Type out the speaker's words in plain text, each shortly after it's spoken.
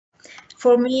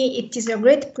For me, it is a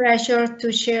great pleasure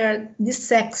to share this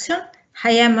section.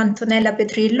 I am Antonella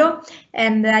Petrillo,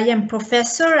 and I am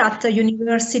professor at the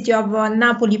University of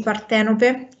Napoli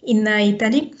Partenope in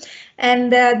Italy.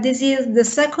 And this is the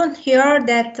second year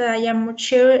that I am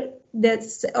chair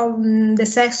the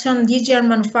section Digital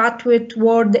Manufacturing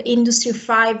Toward Industry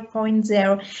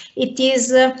 5.0. It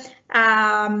is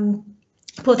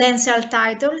potential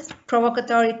title,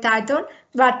 provocatory title,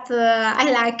 but I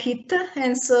like it,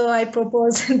 and so I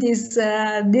propose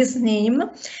this name.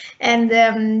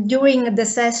 And during the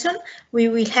session, we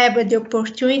will have the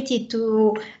opportunity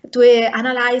to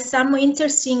analyze some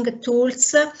interesting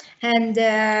tools and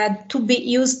to be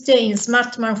used in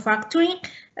smart manufacturing,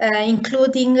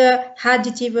 including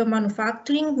additive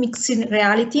manufacturing, mixed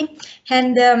reality,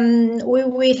 and we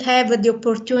will have the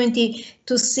opportunity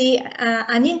to see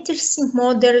an interesting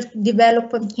model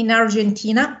developed in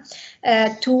Argentina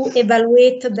to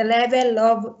evaluate the level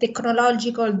of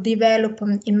technological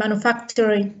development in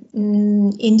manufacturing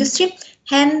industry,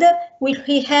 and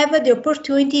we have the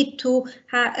opportunity to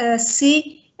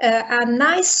see a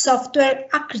nice software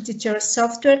architecture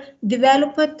software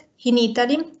developed in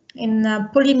Italy, in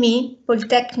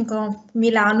Politecnico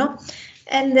Milano,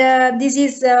 and this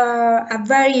is a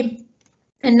very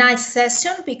nice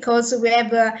session because we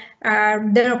have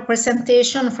the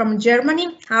representation from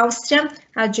Germany, Austria,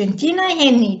 Argentina,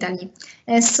 and Italy.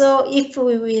 And so, if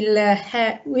we will,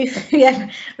 if we are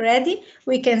ready,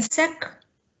 we can check.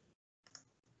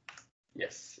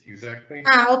 Yes, exactly.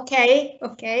 Okay,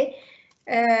 okay.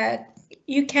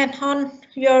 You can on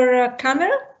your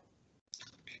camera.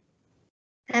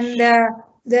 And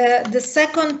the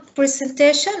second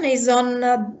presentation is on,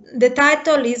 the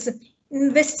title is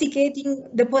Investigating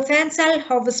the Potential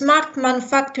of Smart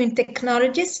Manufacturing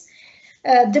Technologies.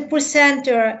 The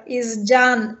presenter is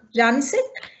Zenisek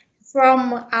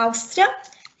from Austria.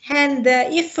 And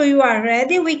if you are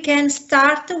ready, we can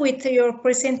start with your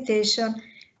presentation.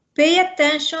 Pay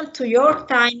attention to your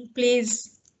time,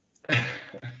 please.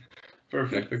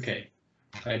 Perfect, okay.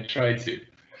 I try to.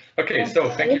 Okay, so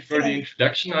thank you for the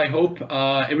introduction. I hope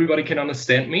everybody can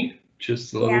understand me.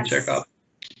 Just a little checkup.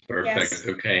 Perfect, yes.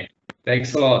 Okay.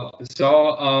 Thanks a lot.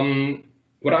 So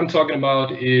what I'm talking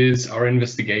about is our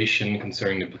investigation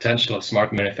concerning the potential of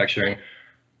smart manufacturing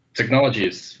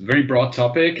technologies. Very broad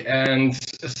topic and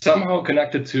somehow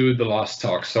connected to the last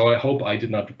talk. So I hope I do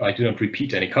not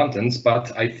repeat any contents,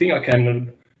 but I think I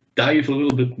can dive a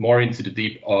little bit more into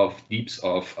the deeps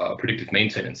of predictive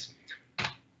maintenance.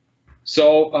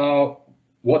 So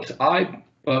what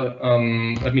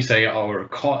let me say our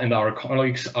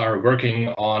colleagues are working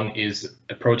on is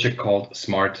a project called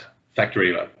Smart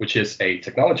Factory Lab, which is a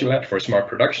technology lab for smart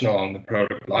production along the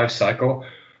product life cycle,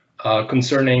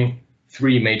 concerning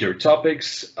three major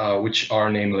topics, which are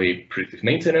namely predictive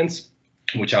maintenance,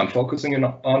 which I'm focusing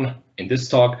on in this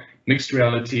talk, mixed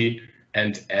reality,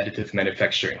 and additive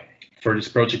manufacturing. For this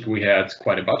project, we had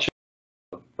quite a budget,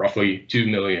 roughly 2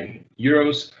 million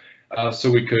euros.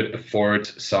 So we could afford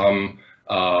some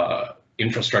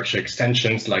infrastructure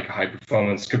extensions like a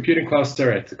high-performance computing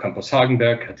cluster at the Campus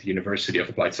Hagenberg at the University of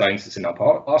Applied Sciences in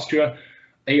Upper Austria,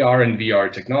 AR and VR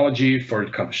technology for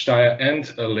the Campus Steyr,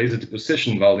 and a laser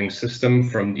deposition welding system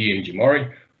from DMG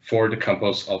Mori for the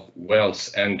campus of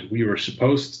Wales. And we were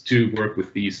supposed to work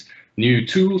with these new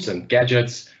tools and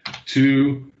gadgets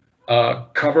to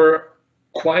cover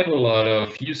quite a lot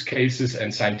of use cases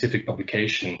and scientific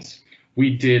publications.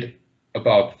 We did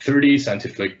about 30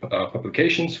 scientific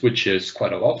publications, which is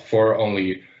quite a lot for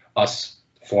only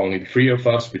the three of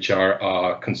us, which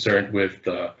are concerned with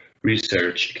the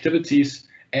research activities.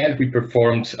 And we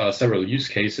performed several use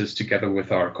cases together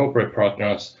with our corporate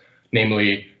partners,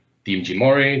 namely DMG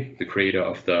Mori, the creator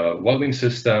of the welding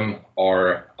system,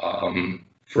 or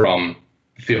from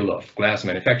the field of glass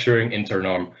manufacturing,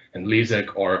 Internorm and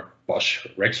Zenisek, or Bosch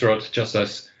Rexroth, just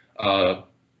as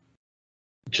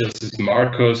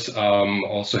Marcos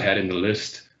also had in the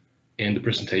list in the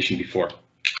presentation before.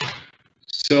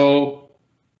 So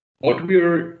what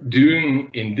we're doing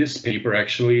in this paper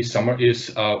actually is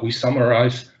we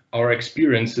summarize our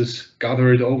experiences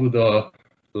gathered over the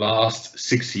last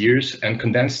 6 years and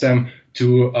condense them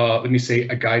to, let me say,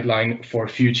 a guideline for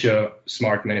future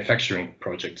smart manufacturing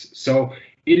projects. So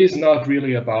it is not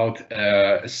really about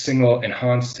a single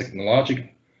enhanced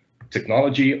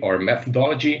technology or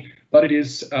methodology, but it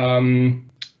is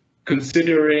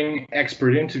considering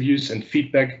expert interviews and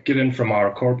feedback given from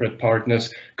our corporate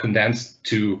partners, condensed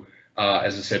to,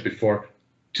 as I said before,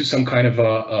 to some kind of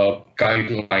a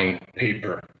guideline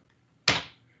paper.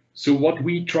 So what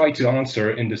we tried to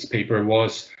answer in this paper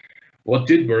was what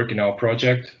did work in our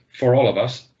project for all of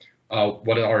us,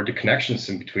 what are the connections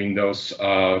in between those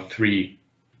three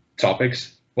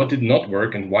topics, what did not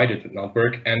work and why did it not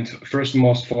work, and first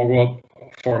and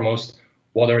foremost,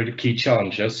 what are the key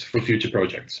challenges for future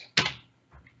projects.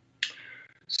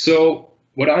 So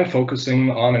what I'm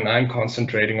focusing on and I'm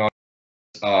concentrating on,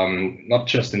 not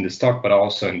just in this talk, but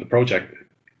also in the project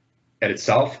at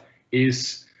itself,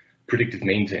 is predictive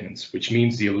maintenance, which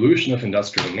means the evolution of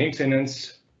industrial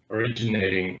maintenance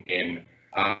originating in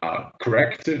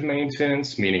corrective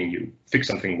maintenance, meaning you fix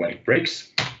something when it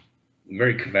breaks,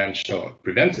 very conventional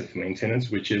preventive maintenance,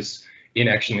 which is in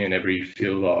action in every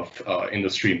field of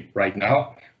industry right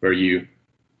now, where you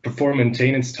perform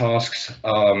maintenance tasks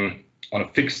on a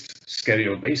fixed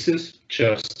schedule basis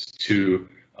just to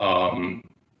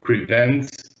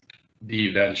prevent the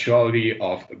eventuality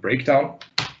of a breakdown.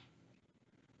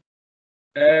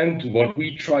 And what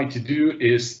we try to do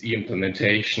is the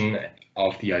implementation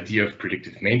of the idea of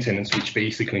predictive maintenance, which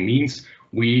basically means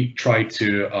we try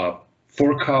to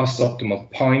forecast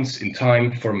optimal points in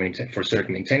time for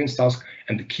certain maintenance tasks.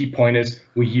 And the key point is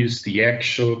we use the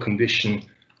actual condition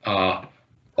of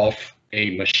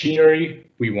a machinery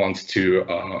we want to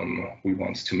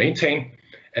maintain,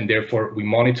 and therefore we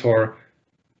monitor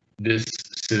this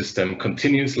system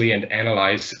continuously and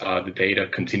analyze the data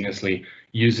continuously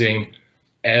using,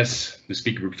 as the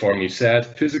speaker before me said,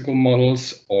 physical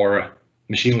models or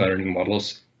machine learning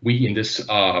models. We in this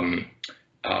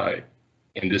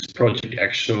project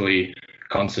actually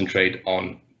concentrate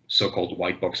on so-called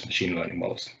white box machine learning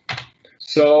models.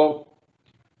 So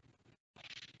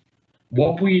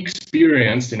what we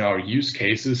experienced in our use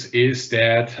cases is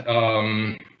that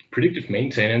predictive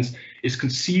maintenance is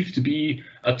conceived to be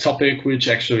a topic which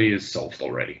actually is solved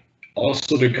already.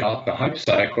 Also, the Gartner hype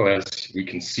cycle, as we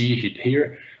can see it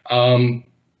here,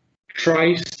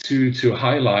 tries to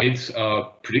highlight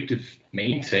predictive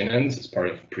maintenance as part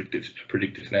of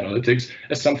predictive analytics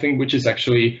as something which is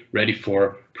actually ready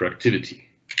for productivity.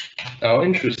 Now,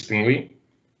 interestingly,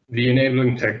 the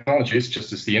enabling technologies,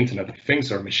 just as the Internet of Things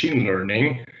or machine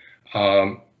learning,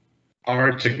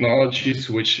 are technologies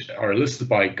which are listed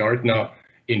by Gartner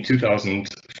in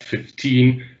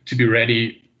 2015 to be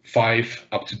ready 5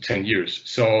 up to 10 years.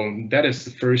 So that is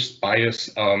the first bias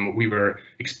we were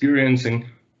experiencing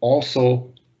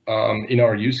also in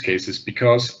our use cases,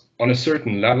 because on a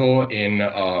certain level in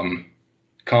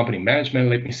company management,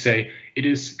 let me say, it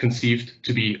is conceived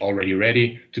to be already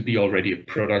ready, to be already a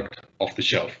product off the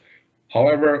shelf.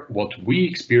 However, what we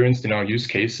experienced in our use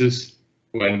cases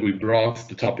when we brought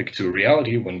the topic to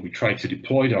reality, when we tried to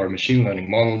deploy our machine learning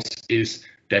models, is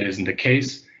that isn't the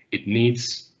case. It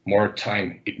needs more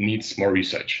time. It needs more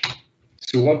research.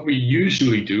 So what we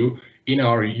usually do in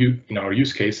our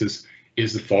use cases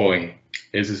is the following.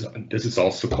 This is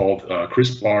also called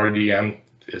CRISPR-DM.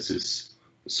 This is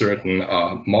a certain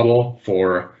model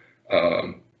for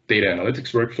data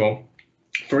analytics workflow.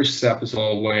 First step is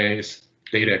always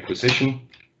data acquisition.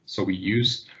 So we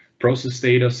use process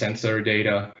data, sensor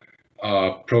data,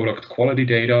 product quality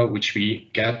data, which we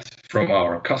get from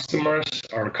our customers.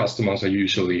 Our customers are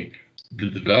usually the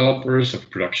developers of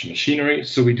production machinery.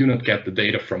 So we do not get the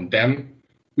data from them.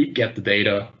 We get the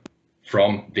data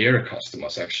from their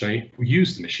customers, actually, who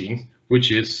use the machine,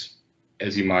 which is,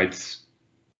 as you might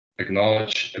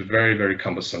acknowledge, a very, very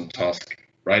cumbersome task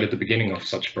right at the beginning of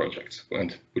such projects,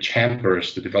 and which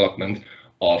hampers the development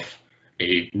of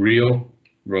a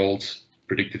real-world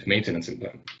predictive maintenance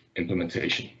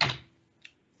implementation. Second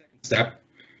step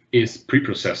is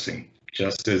pre-processing.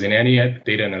 Just as in any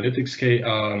data analytics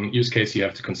use case, you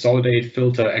have to consolidate,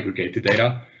 filter, aggregate the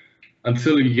data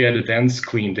until you get a dense,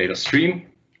 clean data stream,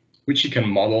 which you can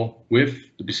model with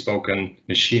the bespoke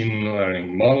machine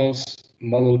learning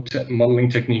modeling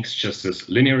techniques, just as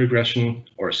linear regression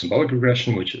or symbolic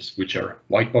regression, which are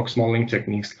white box modeling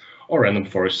techniques, or random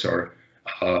forest or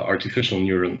artificial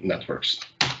neural networks.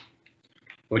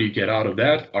 What do you get out of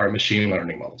that are machine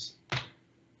learning models.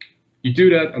 You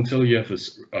do that until you have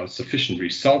a sufficient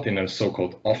result in a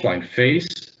so-called offline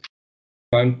phase.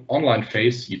 Online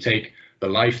phase, you take the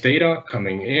live data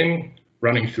coming in,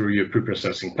 running through your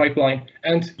pre-processing pipeline,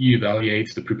 and you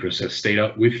evaluate the pre-processed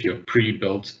data with your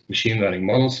pre-built machine learning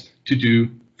models to do,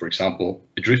 for example,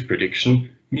 a drift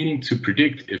prediction, meaning to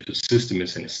predict if the system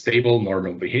is in a stable,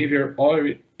 normal behavior,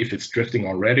 or if it's drifting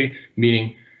already,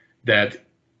 meaning that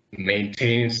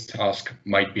maintenance task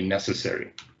might be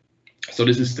necessary. So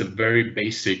this is the very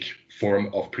basic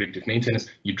form of predictive maintenance.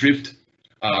 You drift,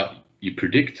 you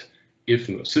predict if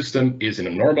the system is in a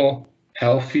normal,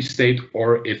 healthy state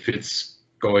or if it's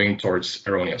going towards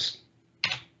erroneous.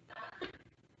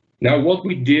 Now, what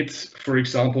we did, for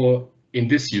example, in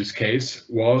this use case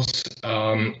was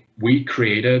we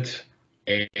created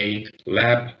a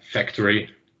lab factory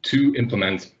to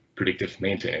implement predictive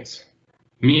maintenance,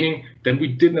 meaning that we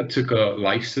did not take a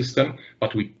live system,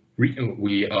 but we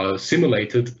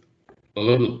simulated a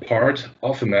little part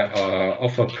of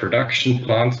a production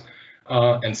plant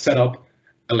and set up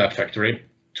a lab factory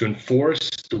to enforce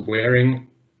the wearing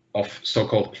of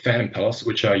so-called fan impellers,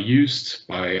 which are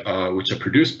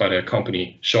produced by the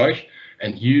company Giorgio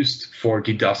and used for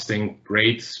dedusting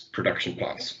rates production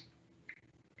plants.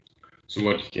 So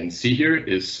what you can see here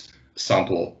is a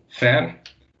sample fan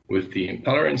with the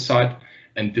impeller inside,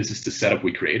 and this is the setup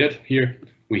we created here.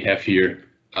 We have here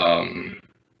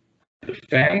the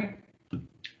fan,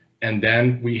 and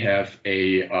then we have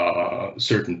a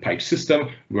certain pipe system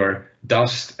where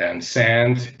dust and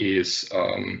sand is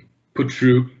put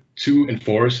through to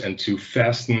enforce and to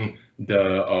fasten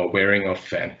the wearing of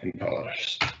fan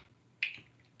impellers.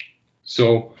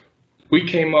 So we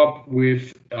came up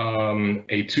with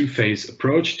a two-phase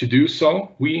approach to do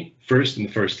so. In the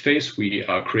first phase, we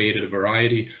created a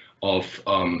variety of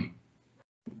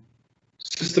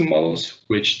system models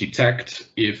which detect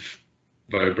if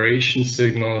vibration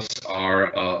signals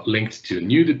are linked to a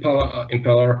new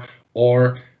impeller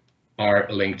or are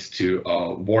linked to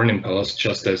worn impellers,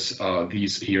 just as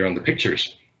these here on the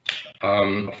pictures.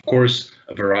 Of course,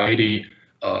 a great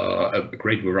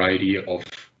variety of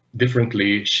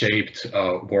differently shaped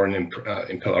worn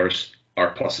impellers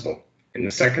are possible. In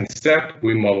the second step,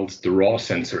 we modeled the raw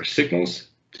sensor signals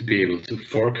to be able to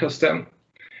forecast them.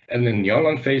 And in the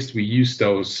online phase, we used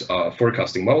those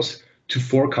forecasting models to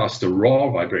forecast the raw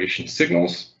vibration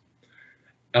signals,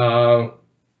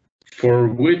 for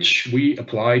which we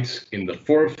applied in the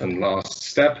fourth and last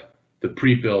step the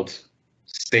pre-built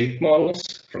state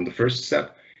models from the first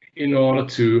step in order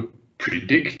to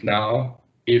predict now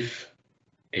if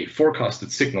a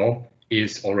forecasted signal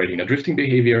is already in a drifting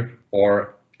behavior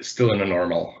or still in a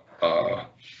normal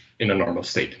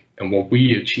state. And what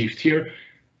we achieved here,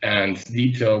 and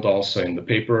detailed also in the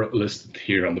paper listed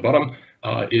here on the bottom,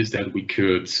 is that we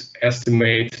could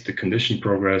estimate the condition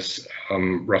progress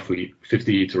roughly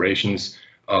 50 iterations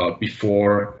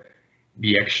before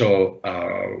we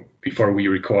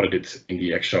recorded it in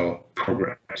the actual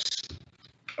progress,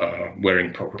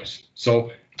 wearing progress.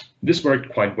 So this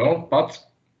worked quite well, but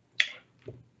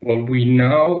what we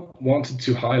now wanted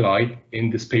to highlight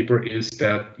in this paper is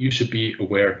that you should be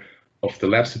aware of the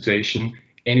lab situation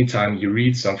anytime you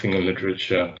read something in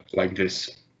literature like this.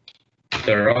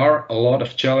 There are a lot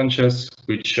of challenges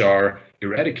which are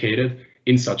eradicated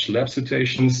in such lab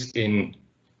situations,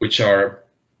 which are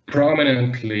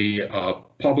prominently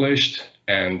published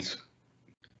and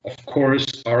of course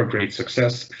are a great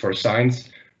success for science,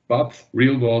 but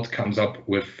real world comes up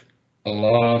with a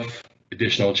lot of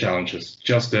additional challenges,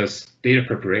 just as data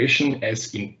preparation,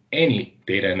 as in any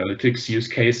data analytics use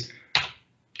case.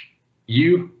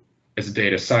 You, as a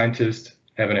data scientist,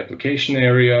 have an application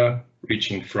area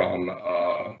reaching from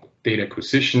data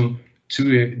acquisition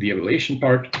to the evaluation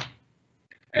part,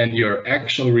 and your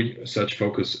actual research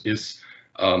focus is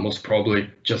most probably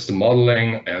just the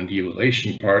modeling and the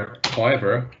evaluation part.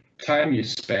 However, time you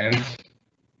spend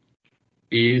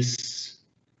is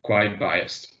quite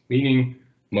biased, meaning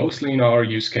mostly in our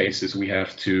use cases, we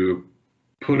have to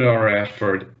put our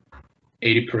effort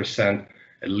 80%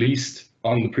 at least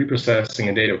on the pre-processing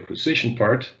and data acquisition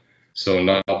part. So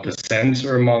not the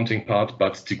sensor mounting part,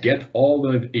 but to get all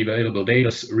the available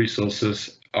data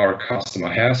resources our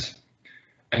customer has,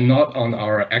 and not on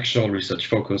our actual research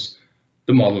focus,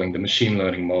 the modeling, the machine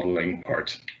learning modeling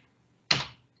part.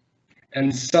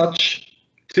 And such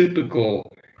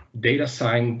typical data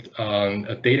science,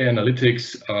 data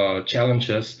analytics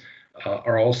challenges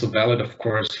are also valid, of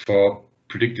course, for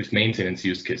predictive maintenance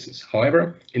use cases.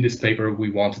 However, in this paper,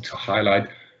 we wanted to highlight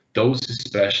those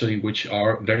especially which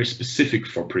are very specific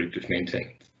for predictive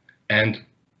maintenance. And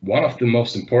one of the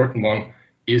most important one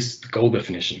is the goal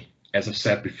definition. As I've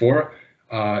said before,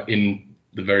 in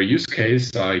the very use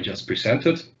case I just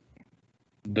presented,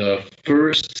 the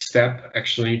first step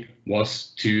actually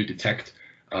was to detect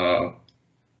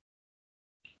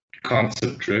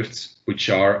concept drifts which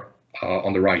are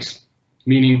on the rise,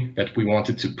 meaning that we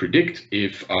wanted to predict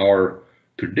if our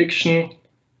prediction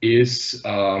is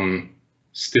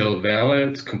still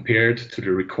valid compared to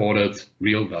the recorded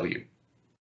real value.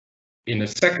 In the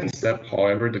second step,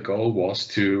 however, the goal was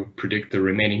to predict the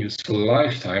remaining useful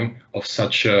lifetime of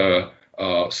such a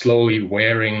slowly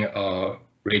wearing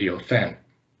radial fan.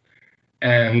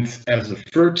 And as a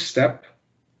third step,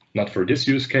 not for this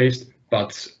use case,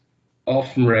 but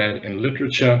often read in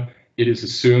literature, it is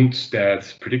assumed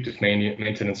that predictive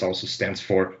maintenance also stands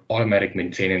for automatic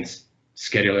maintenance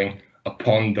scheduling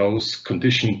upon those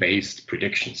condition-based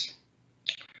predictions.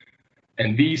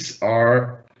 And these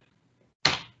are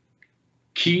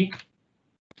key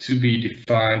to be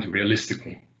defined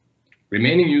realistically.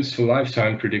 Remaining useful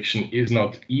lifetime prediction is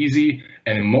not easy,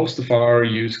 and in most of our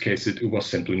use cases, it was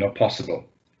simply not possible.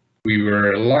 We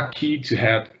were lucky to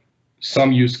have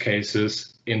some use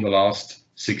cases in the last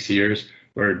 6 years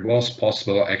where it was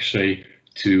possible actually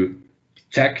to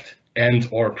detect and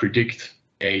or predict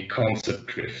a concept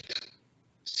drift.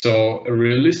 So a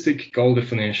realistic goal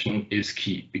definition is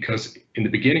key, because in the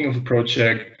beginning of a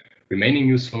project, remaining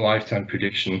useful lifetime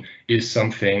prediction is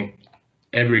something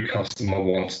every customer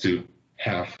wants to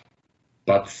have.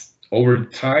 But over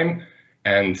time,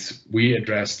 and we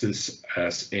address this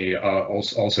as a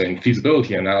also in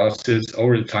feasibility analysis,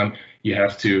 over the time you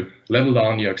have to level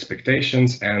down your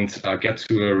expectations and get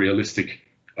to a realistic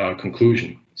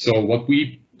conclusion. So what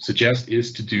we suggest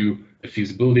is to do a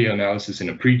feasibility analysis in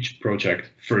a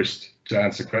pre-project first to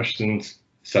answer questions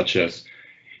such as,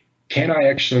 can I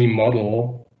actually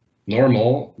model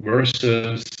normal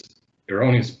versus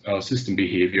erroneous system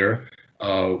behavior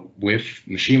with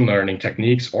machine learning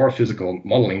techniques or physical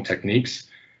modeling techniques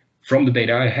from the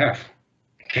data I have?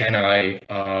 Can I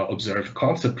observe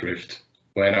concept drift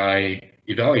when I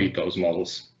evaluate those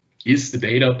models? Is the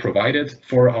data provided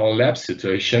for our lab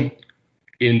situation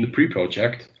in the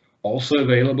pre-project also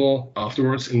available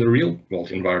afterwards in the real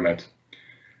world environment?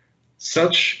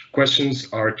 Such questions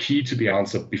are key to be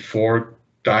answered before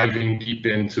diving deep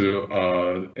into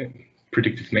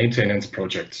predictive maintenance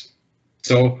projects.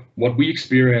 So what we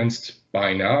experienced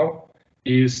by now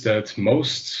is that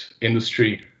most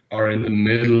industry are in the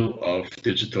middle of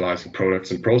digitalizing products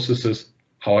and processes.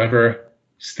 However,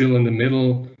 still in the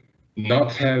middle,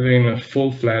 not having a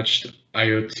full-fledged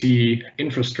IoT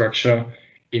infrastructure.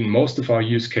 In most of our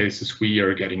use cases, we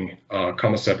are getting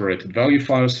comma-separated value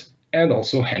files and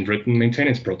also handwritten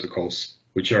maintenance protocols,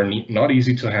 which are not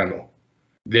easy to handle.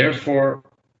 Therefore,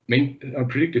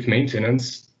 predictive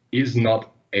maintenance is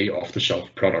not a off-the-shelf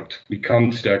product. We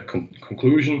come to that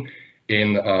conclusion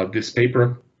in this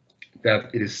paper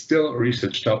that it is still a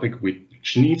research topic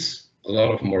which needs a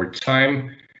lot of more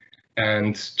time.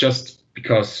 And just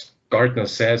because Gartner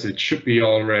says it should be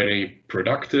already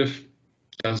productive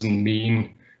doesn't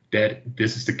mean that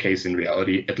this is the case in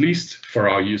reality, at least for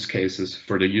our use cases,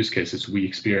 for the use cases we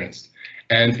experienced.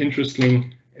 And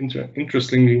interestingly,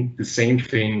 the same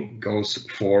thing goes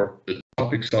for the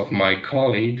topics of my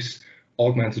colleagues,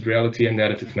 augmented reality and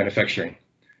additive manufacturing.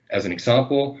 As an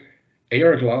example,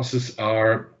 AR glasses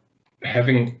are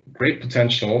having great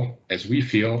potential, as we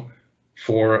feel,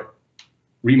 for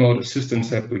remote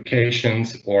assistance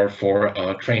applications or for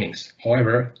trainings.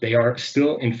 However, they are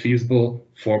still infeasible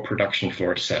for production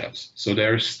floor setups. So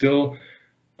there are still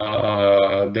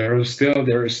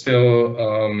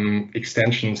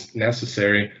extensions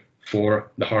necessary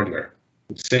for the hardware.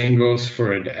 The same goes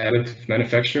for the additive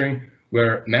manufacturing,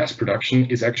 where mass production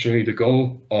is actually the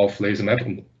goal of laser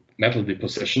metal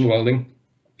deposition welding.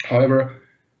 However,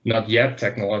 not yet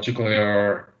technologically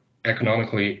or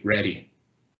economically ready.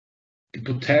 The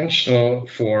potential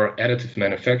for additive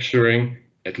manufacturing,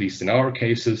 at least in our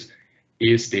cases,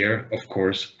 is there, of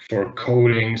course, for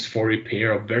coatings, for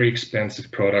repair of very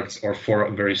expensive products, or for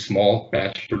a very small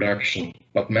batch production.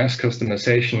 But mass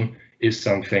customization is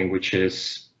something which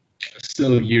is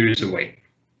still years away.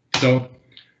 So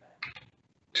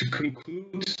to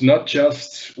conclude, not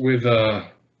just with a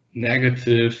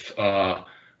negative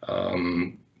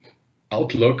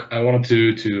outlook, I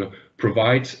wanted to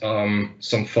provide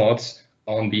some thoughts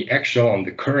on the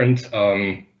current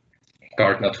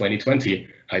Gartner 2020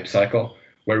 hype cycle,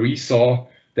 where we saw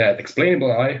that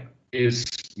explainable AI is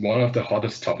one of the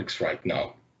hottest topics right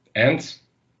now, and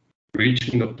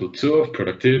reaching the plateau of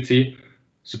productivity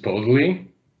supposedly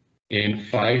in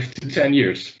 5 to 10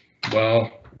 years.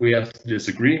 Well, we have to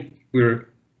disagree. We're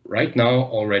right now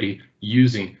already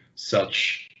using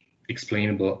such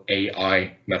explainable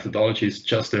AI methodologies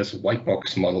just as white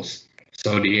box models.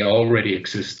 So they already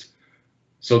exist.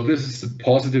 So this is the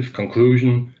positive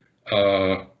conclusion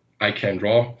I can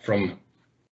draw from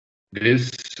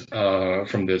this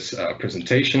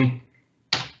presentation,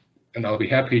 and I'll be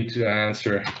happy to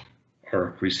answer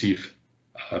or receive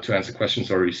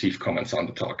questions or receive comments on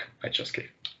the talk I just gave.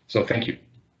 So thank you.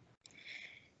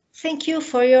 Thank you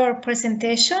for your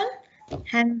presentation.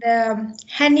 And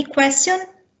any question,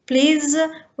 please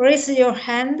raise your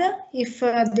hand if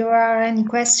there are any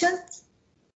questions.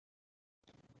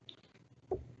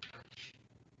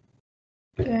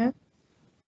 Yeah.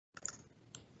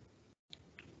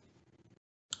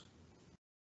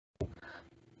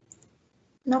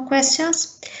 No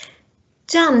questions?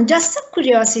 John, just a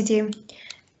curiosity.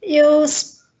 You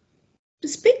spoke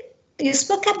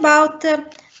about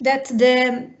that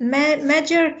the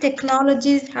major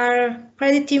technologies are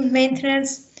predictive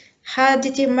maintenance,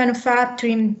 additive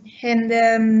manufacturing, and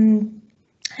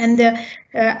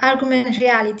augmented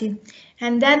reality.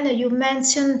 And then you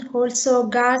mentioned also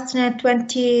Gartner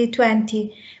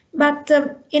 2020. But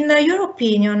in your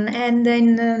opinion, and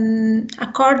in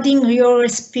according to your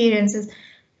experiences,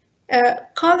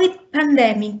 COVID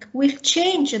pandemic will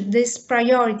change these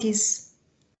priorities.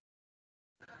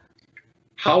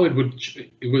 How it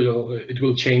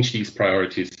will change these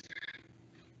priorities?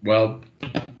 Well,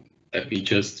 let me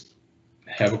just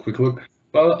have a quick look.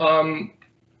 Well,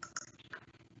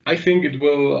 I think it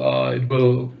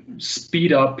will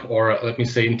speed up, or let me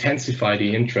say intensify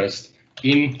the interest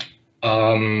in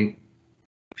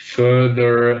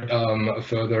further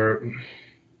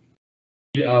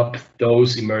speed up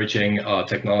those emerging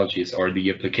technologies, or the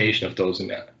application of those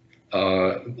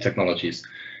technologies.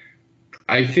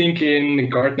 I think in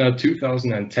Gartner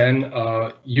 2010,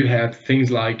 you had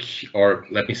things like, or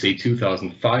let me say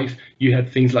 2005, you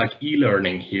had things like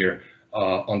e-learning here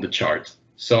on the chart.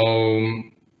 So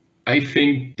I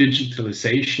think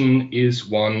digitalization is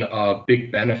one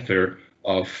big benefit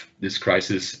of this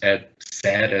crisis, as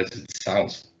sad as it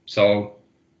sounds. So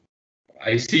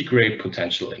I see great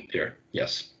potential in there,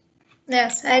 yes.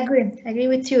 Yes, I agree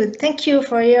with you. Thank you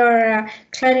for your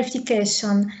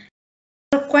clarification.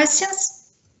 Questions?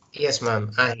 Yes,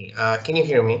 ma'am. Can you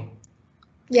hear me?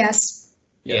 Yes.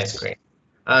 Yes, great.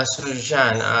 So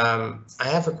Jean, I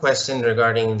have a question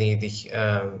regarding the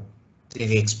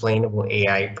explainable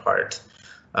AI part.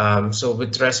 So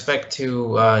with respect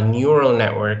to neural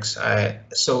networks,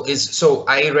 so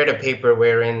I read a paper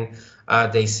wherein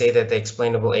they say that the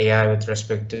explainable AI with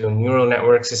respect to neural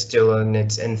networks is still in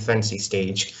its infancy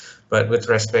stage. But with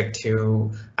respect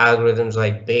to algorithms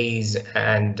like Bayes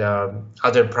and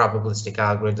other probabilistic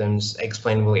algorithms,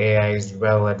 explainable AI is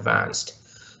well advanced.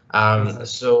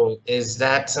 So is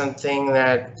that something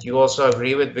that you also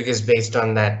agree with? Because based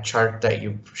on that chart that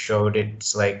you showed,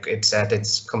 it's like it's at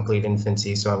its complete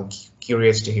infancy. So I'm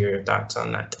curious to hear your thoughts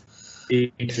on that.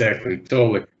 Exactly,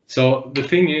 totally. So the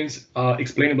thing is,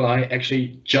 explainable AI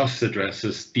actually just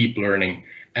addresses deep learning.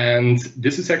 And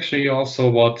this is actually also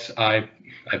what I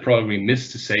probably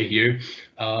missed to say here.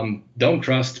 Don't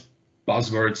trust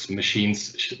buzzwords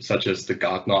machines such as the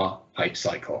Gartner hype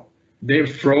cycle. They're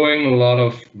throwing a lot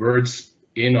of words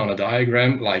in on a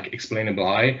diagram like explainable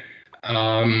AI,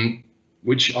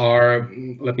 which are,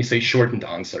 let me say, shortened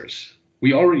answers.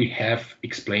 We already have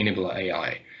explainable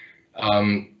AI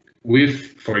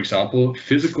with, for example,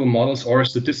 physical models or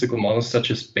statistical models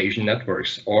such as Bayesian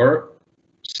networks or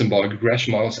symbolic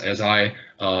regression models, as I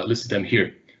listed them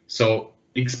here. So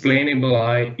explainable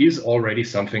AI is already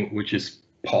something which is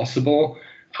possible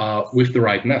with the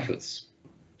right methods.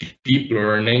 Deep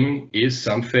learning is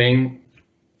something,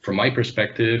 from my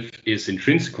perspective, is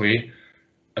intrinsically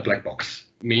a black box,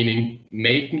 meaning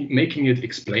making it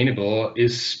explainable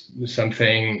is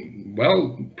something,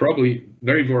 well, probably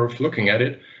very worth looking at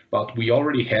it, but we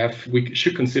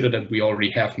should consider that we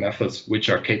already have methods which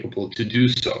are capable to do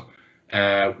so,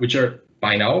 which are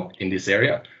by now in this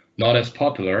area not as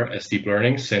popular as deep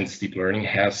learning, since deep learning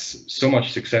has so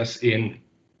much success in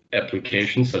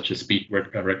applications such as speech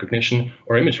recognition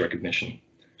or image recognition.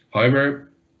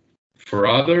 However, for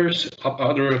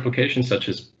other applications such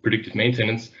as predictive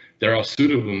maintenance, there are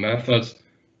suitable methods,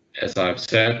 as I've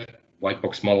said, white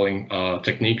box modeling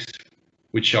techniques,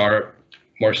 which are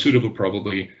more suitable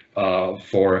probably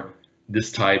for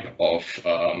this type of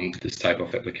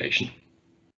application.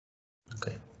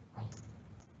 Okay.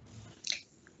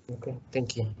 Okay,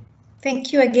 thank you.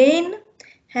 Thank you again.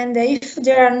 And if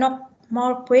there are no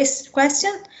more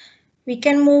questions, we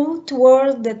can move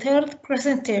toward the third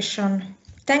presentation.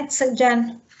 Thanks,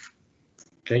 Jen.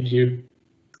 Thank you.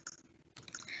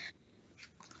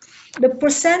 The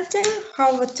presenter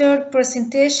of the third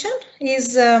presentation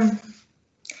is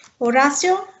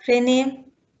Horacio, René,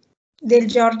 Del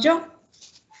Giorgio.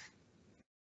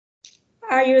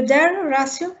 Are you there,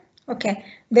 Horacio? Okay.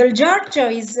 Del Giorgio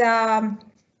is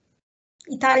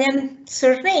Italian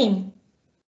surname.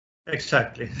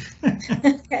 Exactly.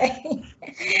 Okay.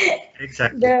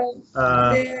 Exactly.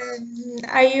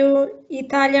 Are you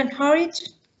Italian origin?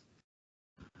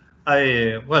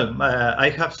 I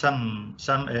have some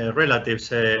relatives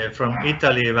from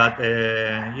Italy, but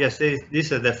yes,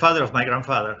 this is the father of my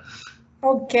grandfather.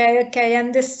 Okay, I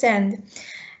understand.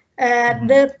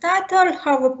 The title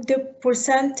of the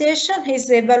presentation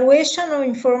is Evaluation of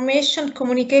Information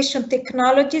Communication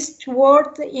Technologies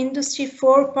toward Industry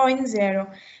 4.0.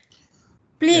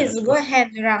 Please go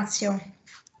ahead, Horacio.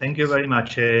 Thank you very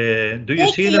much. Do you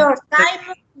Take see your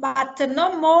time, but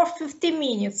no more 15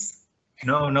 minutes.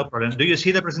 No problem. Do you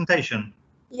see the presentation?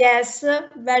 Yes,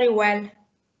 very well.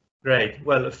 Great.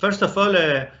 Well, first of all,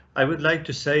 I would like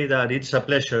to say that it's a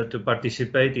pleasure to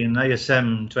participate in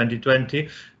ISM 2020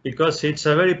 because it's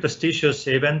a very prestigious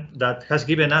event that has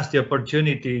given us the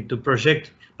opportunity to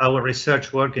project our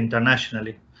research work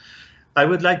internationally. I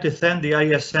would like to thank the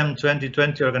ISM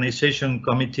 2020 Organization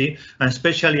Committee and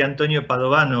especially Antonio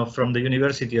Padovano from the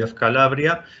University of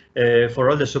Calabria for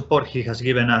all the support he has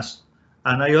given us.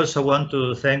 And I also want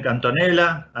to thank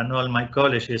Antonella and all my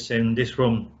colleagues in this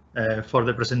room for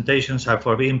the presentations and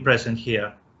for being present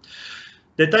here.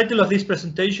 The title of this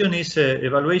presentation is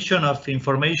Evaluation of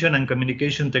Information and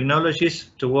Communication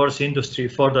Technologies towards Industry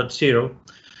 4.0.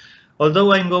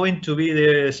 Although I'm going to be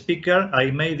the speaker,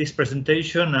 I made this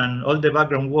presentation and all the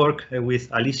background work with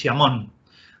Alicia Mon.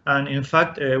 And in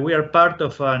fact, we are part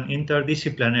of an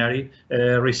interdisciplinary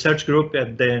research group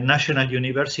at the National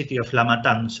University of La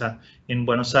Matanza in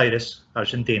Buenos Aires,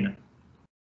 Argentina.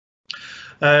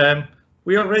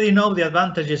 We already know the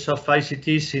advantages of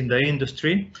ICTs in the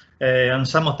industry, and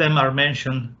some of them are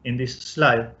mentioned in this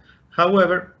slide.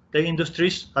 However, the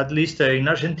industries, at least in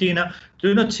Argentina,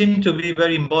 do not seem to be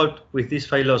very involved with this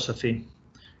philosophy.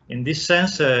 In this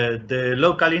sense, the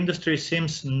local industry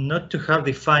seems not to have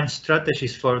defined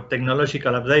strategies for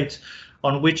technological updates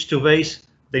on which to base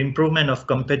the improvement of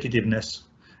competitiveness,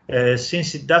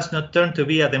 since it does not turn to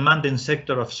be a demanding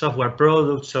sector of software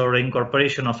products or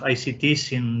incorporation of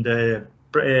ICTs in the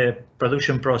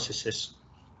production processes.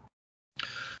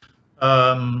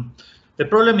 The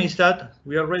problem is that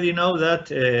we already know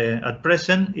that at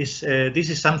present this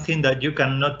is something that you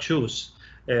cannot choose.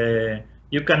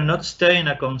 You cannot stay in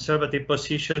a conservative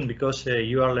position because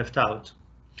you are left out.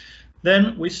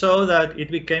 Then we saw that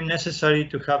it became necessary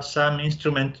to have some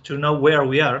instrument to know where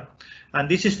we are. And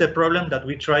this is the problem that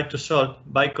we tried to solve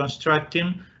by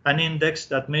constructing an index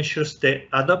that measures the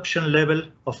adoption level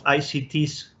of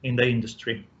ICTs in the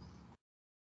industry.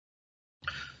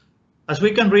 As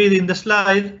we can read in the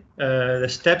slide, the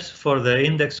steps for the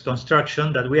index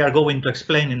construction that we are going to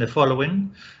explain in the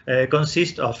following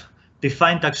consist of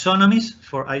define taxonomies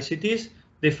for ICTs,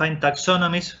 define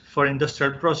taxonomies for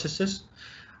industrial processes.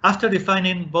 After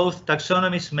defining both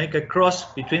taxonomies, make a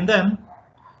cross between them,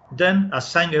 then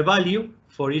assign a value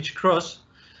for each cross,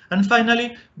 and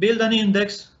finally build an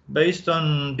index based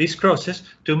on these crosses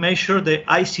to measure the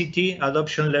ICT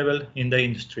adoption level in the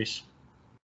industries.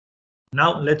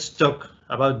 Now let's talk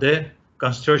about the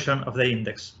construction of the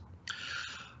index.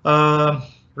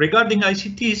 Regarding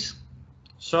ICTs,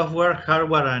 software,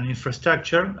 hardware, and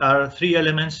infrastructure are three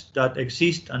elements that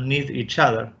exist and need each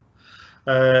other.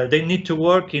 They need to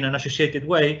work in an associated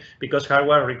way because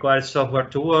hardware requires software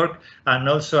to work and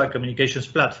also a communications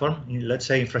platform, let's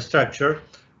say infrastructure,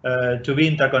 to be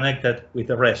interconnected with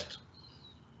the rest.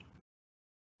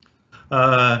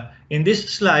 In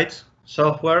these slides,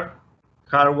 software,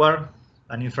 hardware,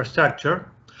 and infrastructure,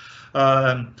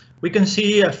 we can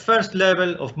see a first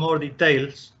level of more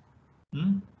details,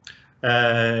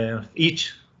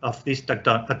 each of these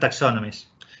taxonomies.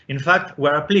 In fact,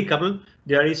 where applicable,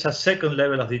 there is a second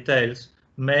level of details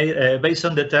made based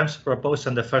on the terms proposed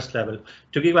on the first level.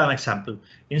 To give an example,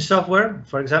 in software,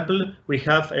 for example, we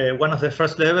have one of the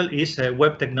first level is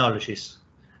web technologies.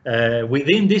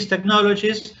 Within these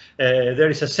technologies, there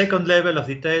is a second level of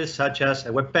details such as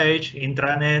a web page,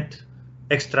 intranet,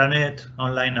 extranet,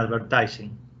 online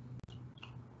advertising.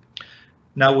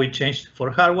 Now we changed for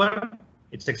hardware.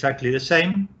 It's exactly the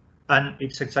same, and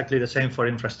it's exactly the same for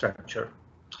infrastructure.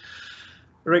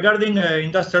 Regarding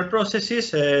industrial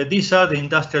processes, these are the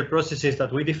industrial processes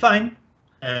that we define,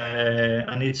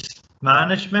 and it's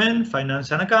management,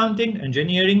 finance and accounting,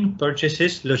 engineering,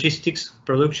 purchases, logistics,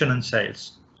 production, and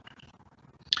sales.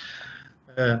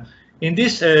 In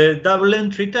this double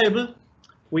entry table,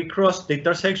 we cross the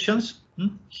intersections.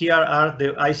 Here are the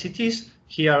ICTs,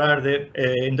 here are the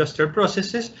industrial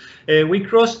processes. We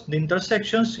cross the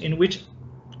intersections in which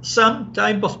some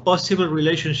type of possible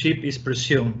relationship is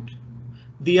presumed.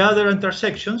 The other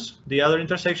intersections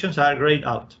are grayed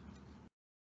out.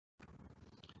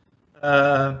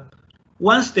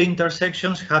 Once the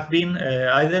intersections have been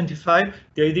identified,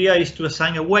 the idea is to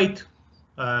assign a weight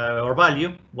or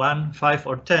value, 1, 5,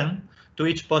 or 10, to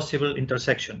each possible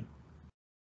intersection.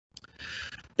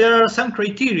 There are some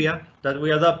criteria that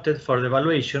we adopted for the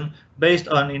evaluation based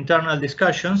on internal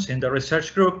discussions in the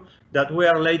research group that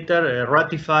were later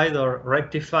ratified or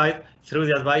rectified through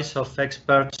the advice of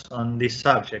experts on these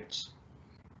subjects.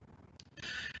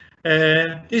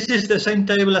 This is the same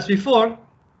table as before,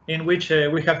 in which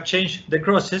we have changed the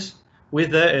crosses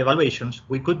with the evaluations.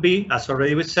 We could be, as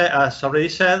already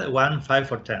said, 1,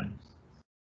 5, or 10.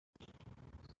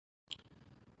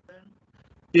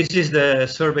 This is the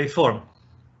survey form.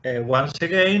 Once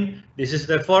again, this is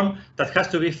the form that has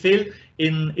to be filled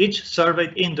in each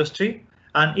surveyed industry,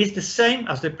 and is the same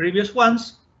as the previous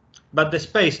ones, but the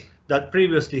space that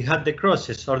previously had the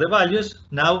crosses or the values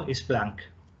now is blank.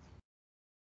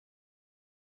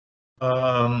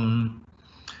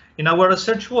 In our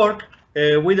research work,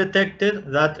 we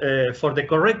detected that for the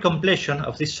correct completion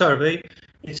of this survey,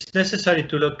 it's necessary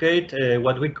to locate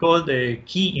what we call the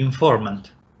key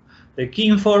informant. The key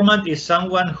informant is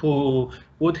someone who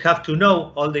would have to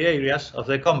know all the areas of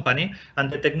the company and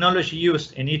the technology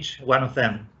used in each one of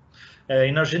them.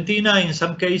 In Argentina, in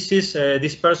some cases,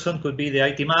 this person could be the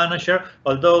IT manager,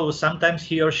 although sometimes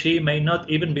he or she may not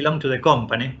even belong to the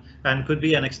company and could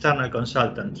be an external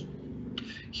consultant.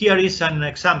 Here is an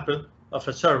example of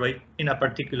a survey in a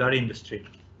particular industry.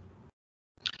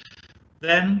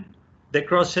 Then the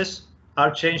crosses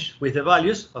are changed with the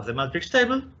values of the matrix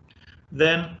table.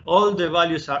 Then all the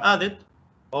values are added,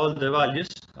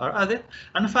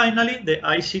 and finally the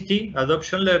ICT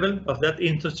adoption level of that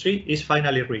industry is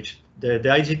finally reached. The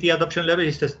ICT adoption level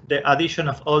is the addition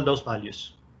of all those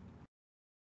values.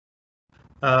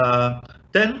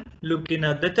 Then looking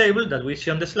at the table that we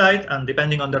see on the slide, and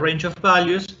depending on the range of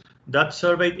values, that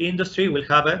surveyed industry will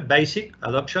have a basic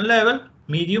adoption level,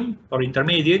 medium or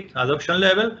intermediate adoption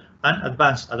level, and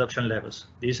advanced adoption levels.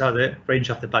 These are the range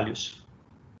of the values.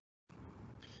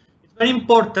 Very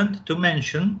important to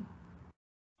mention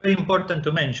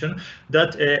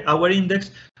that our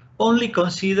index only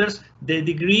considers the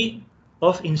degree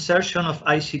of insertion of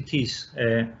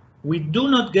ICTs. We do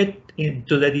not get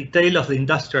into the detail of the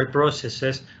industrial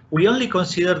processes. We only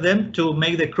consider them to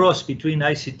make the cross between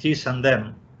ICTs and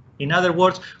them. In other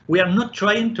words, we are not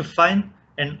trying to find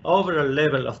an overall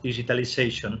level of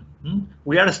digitalization.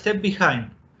 We are a step behind.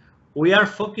 We are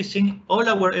focusing all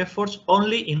our efforts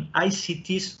only in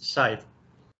ICT's side.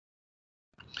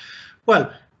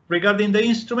 Well, regarding the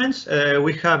instruments,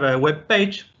 we have a web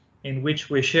page in which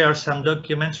we share some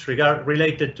documents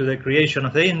related to the creation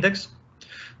of the index.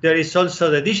 There is also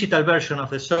the digital version of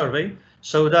the survey,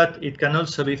 so that it can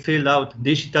also be filled out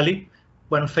digitally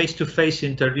when face-to-face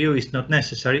interview is not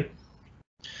necessary.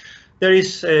 There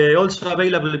is also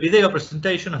available a video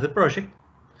presentation of the project.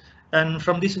 And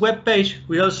from this web page,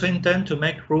 we also intend to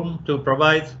make room to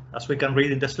provide, as we can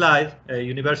read in the slide,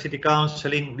 university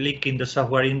counseling, linking the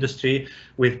software industry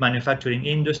with manufacturing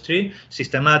industry,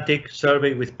 systematic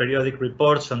survey with periodic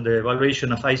reports on the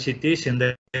evaluation of ICTs in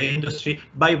the industry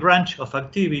by branch of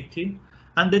activity,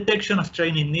 and detection of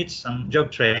training needs and job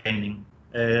training.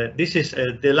 This is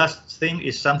the last thing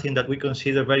is something that we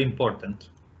consider very important.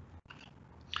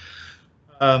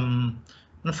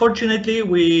 Unfortunately,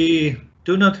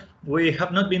 we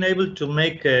have not been able to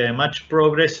make much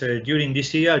progress during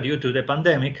this year due to the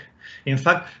pandemic. In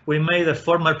fact, we made a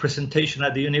formal presentation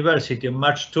at the university on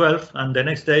March 12th, and the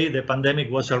next day the pandemic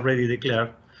was already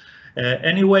declared.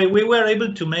 Anyway, we were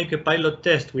able to make a pilot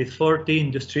test with 40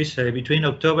 industries between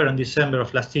October and December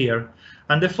of last year,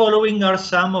 and the following are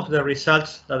some of the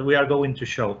results that we are going to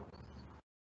show.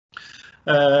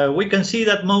 We can see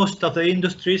that most of the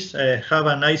industries have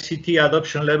an ICT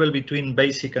adoption level between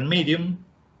basic and medium.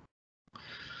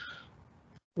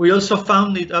 We also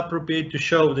found it appropriate to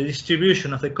show the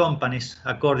distribution of the companies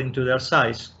according to their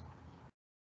size.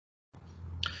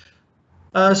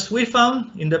 As we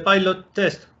found in the pilot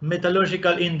test,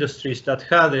 metallurgical industries that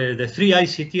had the 3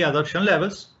 ICT adoption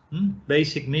levels,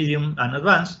 basic, medium, and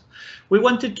advanced, we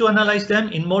wanted to analyze them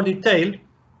in more detail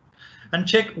and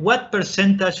check what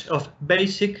percentage of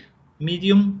basic,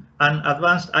 medium, and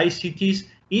advanced ICTs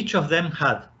each of them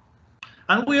had.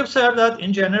 And we observed that,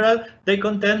 in general, they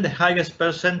contain the highest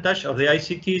percentage of the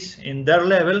ICTs in their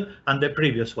level and the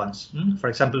previous ones. For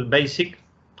example, basic.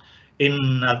 In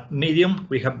medium,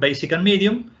 we have basic and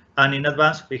medium, and in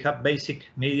advanced, we have basic,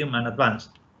 medium, and advanced.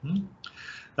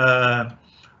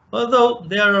 Although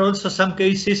there are also some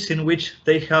cases in which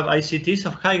they have ICTs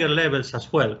of higher levels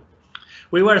as well.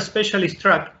 We were especially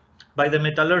struck by the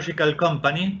metallurgical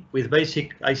company with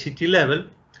basic ICT level,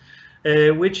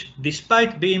 which,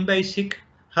 despite being basic,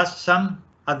 has some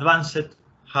advanced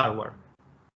hardware.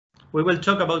 We will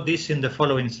talk about this in the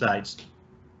following slides.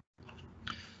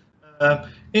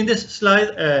 In this slide,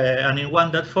 and in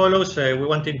one that follows, we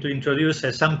wanted to introduce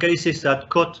some cases that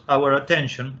caught our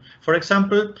attention. For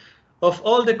example, of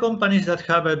all the companies that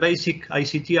have a basic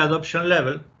ICT adoption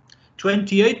level,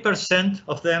 28%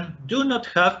 of them do not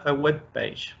have a web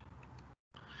page.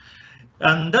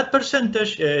 And that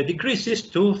percentage decreases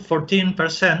to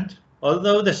 14%,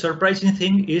 although the surprising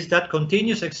thing is that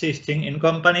continues existing in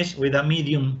companies with a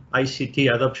medium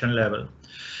ICT adoption level.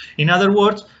 In other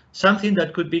words, something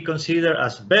that could be considered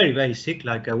as very basic,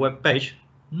 like a web page,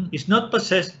 is not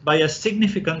possessed by a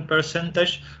significant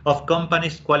percentage of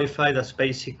companies qualified as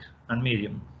basic and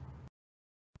medium.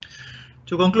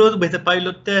 To conclude with the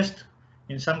pilot test,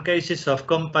 in some cases of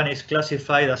companies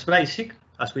classified as basic,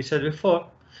 as we said before,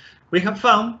 we have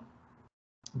found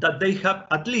that they have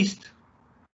at least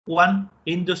one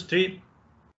industry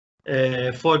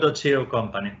 4.0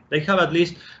 company. They have at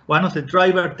least one of the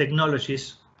driver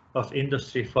technologies of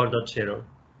industry 4.0.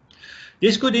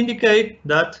 This could indicate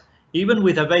that even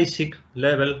with a basic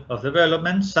level of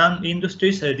development, some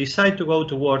industries decide to go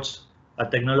towards a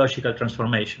technological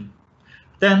transformation.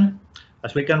 Then,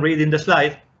 as we can read in the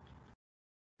slide,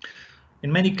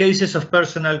 in many cases of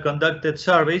personal conducted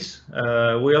surveys,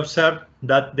 we observe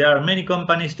that there are many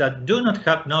companies that do not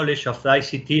have knowledge of the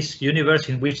ICT's universe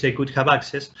in which they could have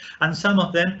access, and some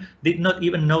of them did not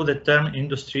even know the term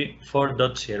Industry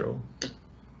 4.0.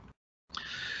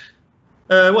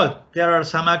 Well, there are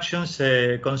some actions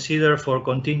considered for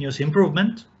continuous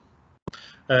improvement.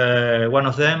 One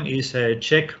of them is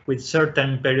check with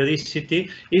certain periodicity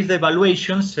if the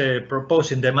evaluations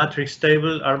proposed in the matrix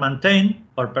table are maintained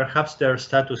or perhaps their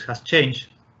status has changed.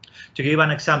 To give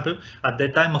an example, at the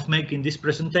time of making this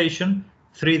presentation,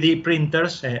 3D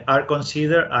printers are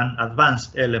considered an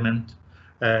advanced element,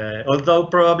 although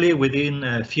probably within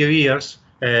a few years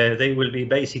they will be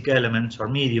basic elements or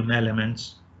medium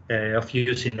elements of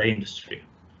use in the industry.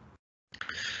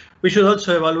 We should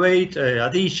also evaluate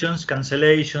additions,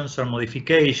 cancellations, or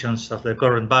modifications of the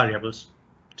current variables.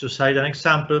 To cite an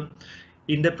example,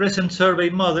 in the present survey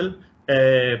model,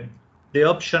 the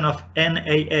option of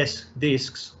NAS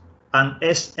disks and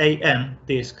SAN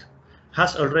disks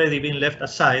has already been left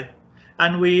aside,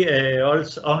 and we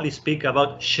also only speak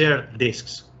about shared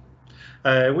disks.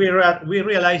 We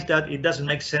realize that it doesn't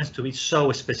make sense to be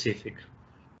so specific.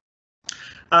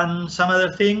 And some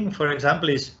other thing, for example,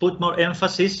 is put more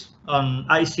emphasis on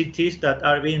ICTs that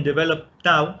are being developed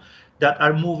now that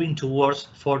are moving towards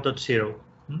 4.0.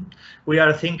 We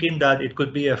are thinking that it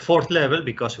could be a fourth level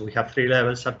because we have 3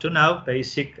 levels up to now,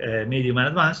 basic, medium, and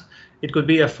advanced. It could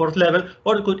be a fourth level,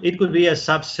 or it could be a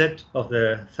subset of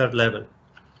the 3rd level.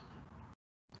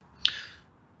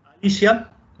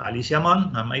 Alicia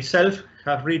Mon and myself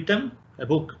have written a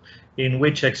book in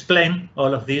which explain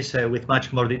all of this with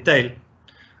much more detail.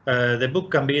 The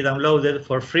book can be downloaded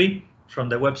for free from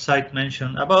the website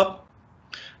mentioned above.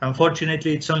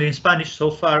 Unfortunately, it's only in Spanish so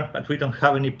far, but we don't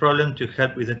have any problem to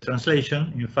help with the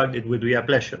translation. In fact, it would be a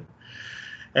pleasure.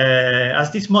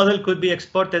 As this model could be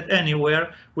exported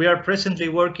anywhere, we are presently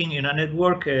working in a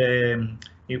network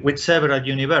with several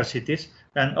universities,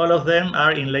 and all of them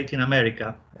are in Latin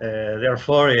America.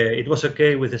 Therefore, it was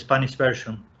okay with the Spanish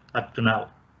version up to now.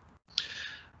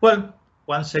 Well,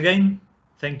 once again,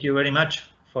 thank you very much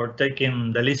for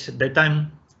taking the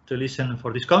time to listen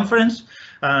for this conference,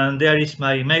 and there is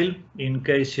my email in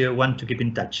case you want to keep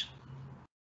in touch.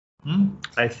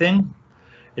 I think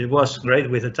it was great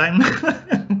with the time.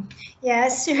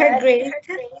 Yes, you are great.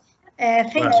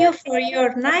 Thank you for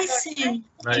your nice and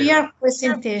clear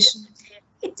presentation.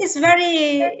 It is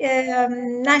very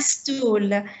nice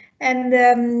tool, and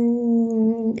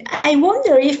I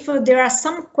wonder if there are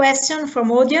some questions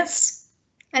from audience.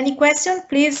 Any question?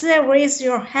 Please raise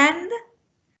your hand.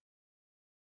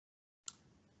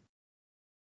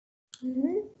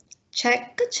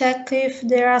 Check if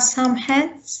there are some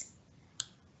hands.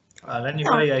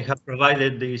 Anyway, no. I have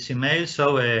provided this email,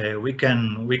 so we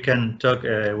can talk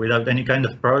without any kind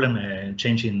of problem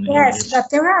changing. Yes,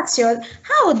 but Horacio,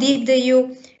 how did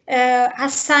you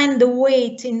assign the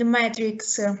weight in the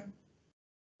matrix?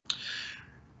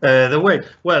 The weight.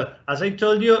 Well, as I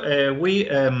told you,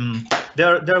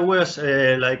 there was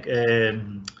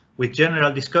with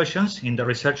general discussions in the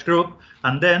research group,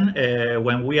 and then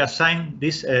when we assigned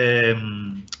this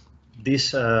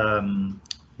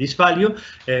value,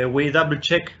 we double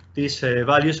check these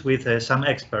values with some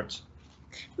experts.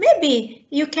 Maybe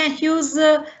you can use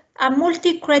a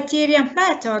multi-criteria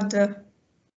method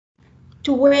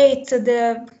to weight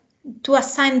to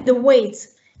assign the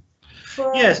weights.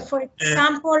 Yes. For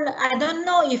example, I don't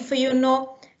know if you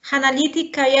know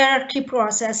analytic hierarchy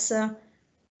process.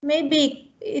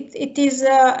 Maybe it is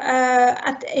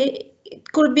it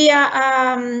could be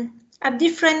a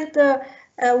different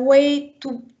way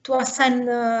to assign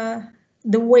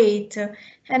the weight,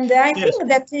 and I think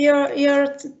that your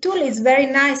tool is very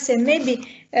nice and maybe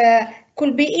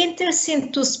could be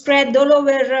interesting to spread all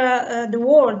over the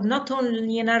world, not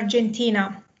only in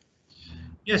Argentina.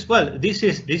 Yes, well, this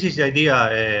is the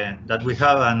idea that we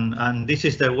have, and this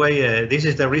is the way. This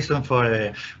is the reason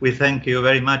for. We thank you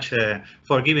very much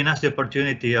for giving us the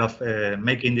opportunity of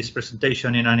making this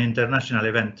presentation in an international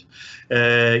event.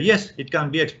 Yes, it can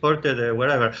be exported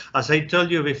wherever. As I told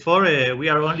you before, we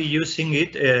are only using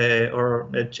it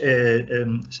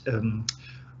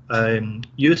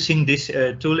using this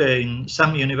tool in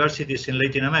some universities in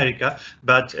Latin America,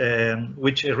 but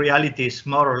which in reality is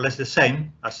more or less the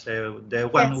same as the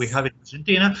one we have in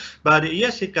Argentina. But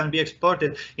yes, it can be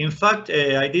exported. In fact,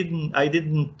 I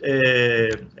didn't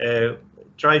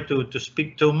try to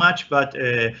speak too much, but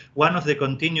one of the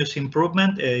continuous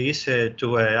improvement is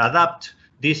to adapt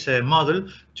this model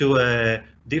to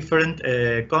different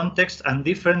contexts and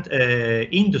different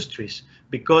industries.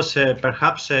 Because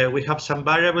perhaps we have some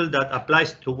variable that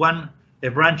applies to one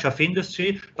branch of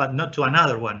industry, but not to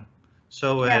another one.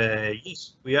 So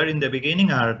yes, we are in the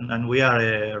beginning and we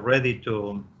are ready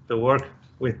to work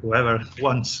with whoever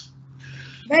wants.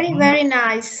 Very, very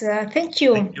nice. Thank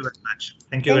you. Thank you very much.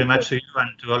 Thank you very much to you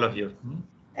and to all of you.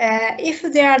 If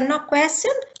there are no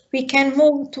questions, we can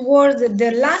move toward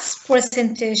the last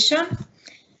presentation.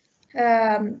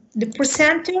 The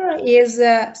presenter is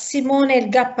Simone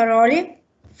Galparoli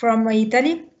from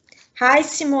Italy. Hi,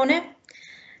 Simone.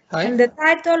 Hi. And the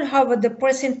title of the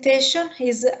presentation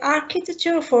is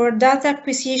Architecture for Data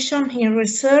Acquisition in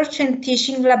Research and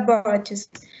Teaching Laboratories.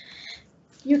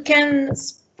 You can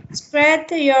spread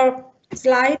your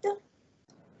slide.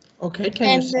 Okay,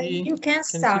 can you can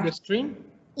start. Can you see the screen?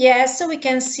 Yes, so we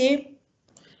can see.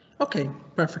 Okay,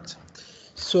 perfect.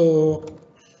 So,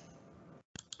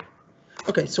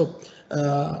 okay, so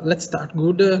let's start.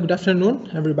 Good afternoon,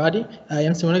 everybody. I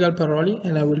am Simone Galparoli,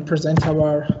 and I will present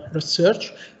our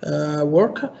research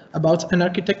work about an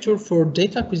architecture for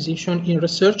data acquisition in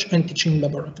research and teaching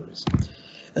laboratories.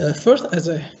 First, as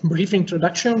a brief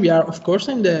introduction, we are, of course,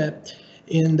 in the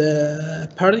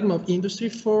paradigm of Industry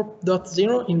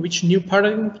 4.0, in which new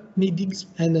paradigm needs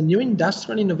and new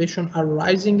industrial innovation are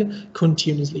rising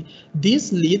continuously.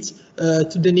 This leads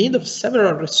to the need of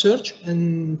several research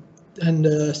and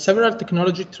several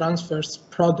technology transfers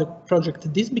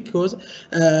project. This because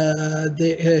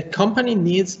the company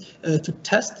needs to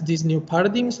test these new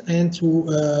paradigms and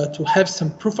to have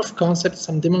some proof of concept,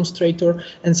 some demonstrator,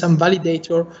 and some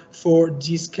validator for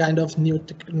this kind of new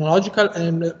technological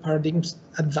and paradigms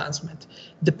advancement.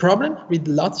 The problem with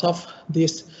lots of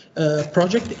this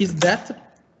project is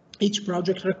that each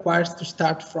project requires to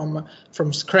start from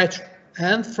scratch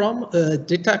and from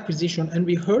data acquisition. And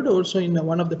we heard also in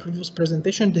one of the previous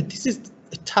presentations that this is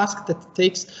a task that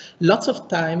takes lots of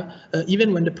time,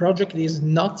 even when the project is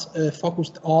not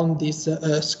focused on this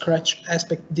scratch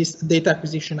aspect, this data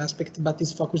acquisition aspect, but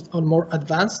is focused on more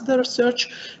advanced research.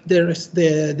 There is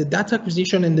the data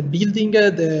acquisition and the building,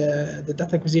 the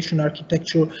data acquisition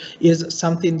architecture is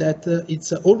something that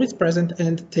it's always present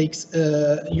and takes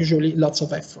usually lots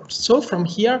of effort. So from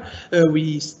here,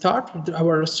 we start with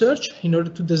our research in order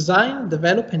to design,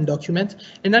 develop, and document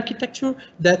an architecture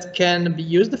that can be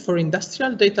used for industrial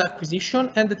data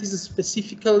acquisition and that is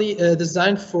specifically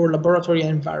designed for laboratory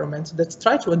environments that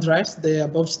try to address the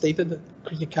above stated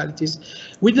criticalities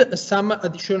with some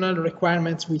additional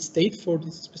requirements we state for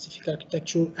this specific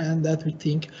architecture and that we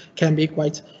think can be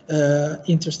quite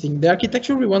interesting. The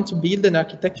architecture we want to build an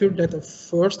architecture that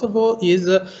first of all is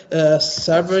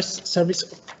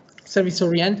service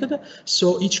oriented.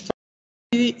 So each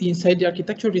inside the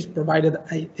architecture is provided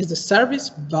as a service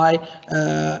by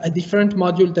a different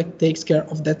module that takes care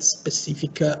of that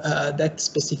specific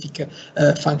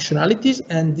functionalities,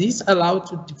 and this allows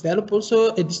to develop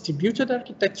also a distributed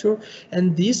architecture,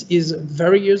 and this is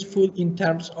very useful in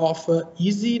terms of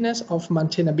easiness of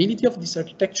maintainability of this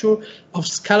architecture, of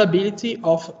scalability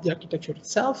of the architecture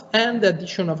itself, and the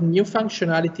addition of new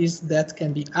functionalities that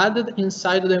can be added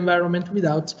inside the environment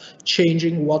without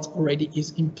changing what already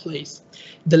is in place.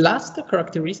 The last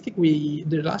characteristic,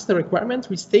 the last requirement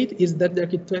we state is that the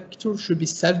architecture should be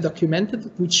self-documented,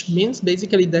 which means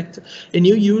basically that a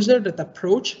new user that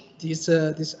approach this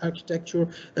architecture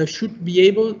should be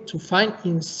able to find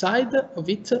inside of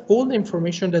it all the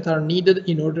information that are needed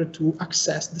in order to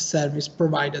access the service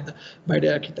provided by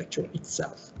the architecture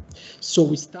itself. So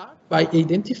we start by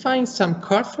identifying some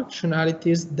core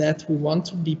functionalities that we want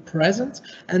to be present,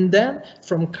 and then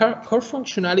from core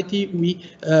functionality we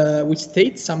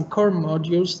state some core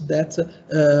modules that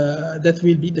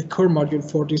will be the core module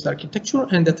for this architecture,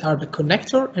 and that are the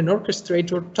connector, an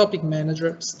orchestrator, topic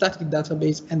manager, static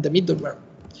database, and the middleware.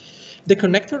 The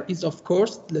connector is, of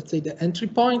course, let's say, the entry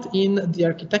point in the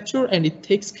architecture, and it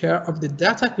takes care of the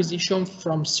data acquisition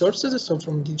from sources, so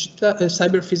from digital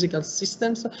cyber-physical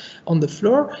systems on the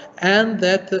floor, and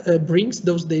that brings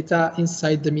those data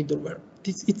inside the middleware.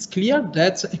 It's clear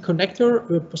that a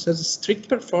connector possesses strict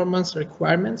performance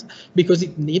requirements because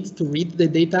it needs to read the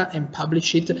data and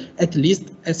publish it at least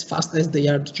as fast as they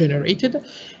are generated.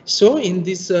 So in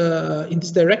this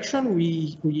direction,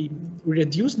 we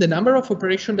reduce the number of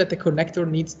operations that a connector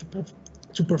needs to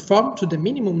perform to the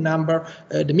minimum number,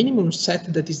 the minimum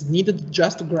set that is needed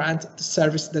just to grant the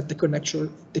service that the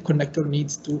connector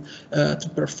needs to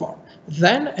perform.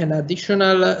 Then an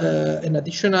additional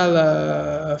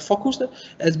focus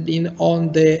has been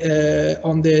on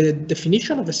the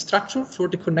definition of a structure for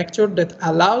the connector that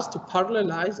allows to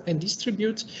parallelize and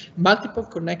distribute multiple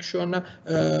connection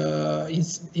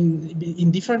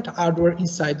in different hardware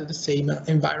inside the same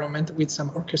environment with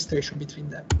some orchestration between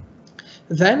them.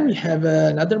 Then we have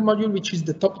another module, which is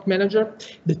the topic manager.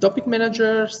 The topic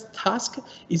manager's task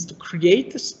is to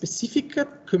create a specific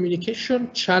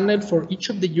communication channel for each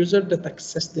of the users that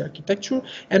access the architecture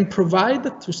and provide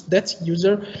to that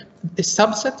user a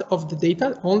subset of the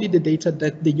data, only the data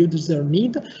that the user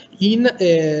need, in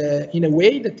a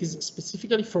way that is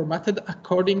specifically formatted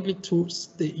accordingly to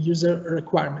the user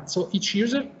requirements. So each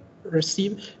user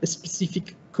receives a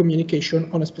specific communication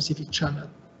on a specific channel.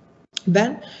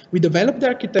 Then we developed the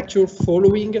architecture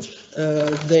following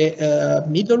the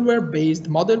middleware-based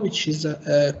model, which is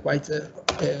quite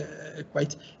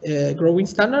growing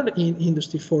standard in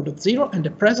Industry 4.0, and the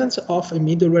presence of a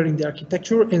middleware in the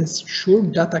architecture ensure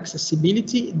data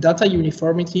accessibility, data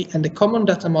uniformity, and a common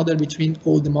data model between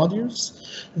all the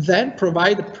modules. Then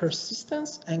provide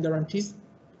persistence and guarantees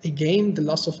again the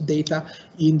loss of data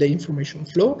in the information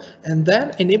flow, and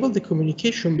then enable the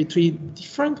communication between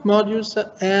different modules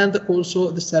and also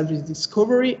the service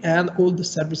discovery, and all the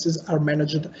services are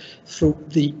managed through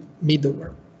the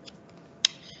middleware.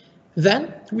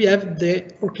 Then we have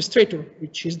the orchestrator,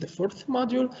 which is the fourth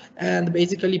module, and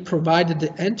basically provided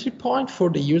the entry point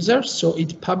for the user. So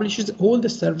it publishes all the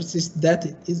services that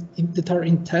are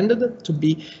intended to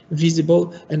be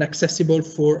visible and accessible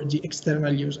for the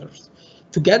external users.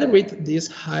 Together with these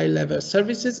high-level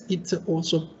services, it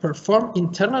also performs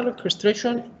internal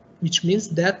orchestration, which means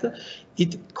that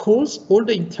it calls all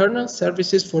the internal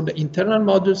services for the internal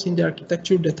modules in the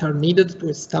architecture that are needed to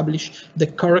establish the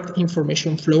correct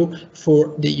information flow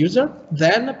for the user,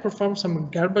 then perform some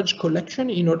garbage collection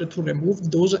in order to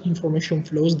remove those information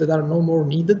flows that are no more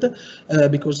needed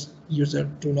because users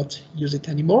do not use it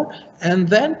anymore, and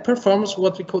then performs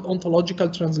what we call ontological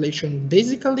translation.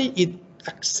 Basically, it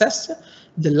accesses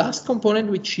the last component,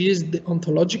 which is the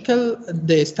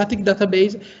the static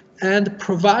database, and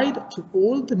provide to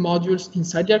all the modules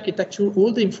inside the architecture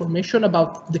all the information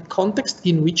about the context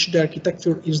in which the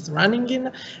architecture is running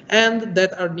in, and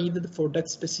that are needed for that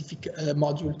specific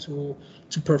module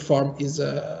to perform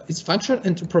its function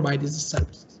and to provide its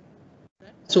services.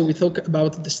 So we talk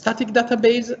about the static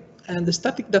database, and the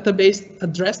static database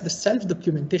addresses the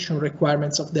self-documentation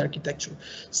requirements of the architecture.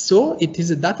 So it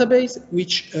is a database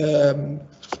which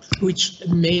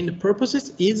main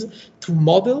purposes is to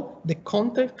model the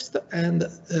context and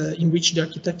in which the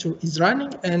architecture is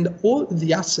running and all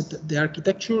the assets the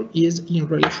architecture is in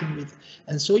relation with.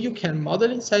 And so you can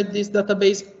model inside this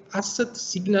database asset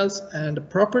signals and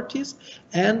properties,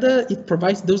 and it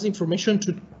provides those information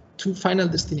to final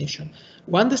destination.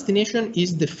 One destination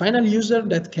is the final user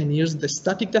that can use the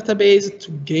static database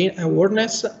to gain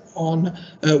awareness on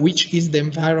which is the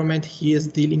environment he is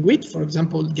dealing with. For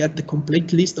example, get the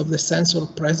complete list of the sensor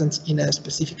present in a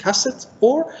specific asset,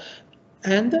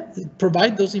 and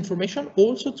provide those information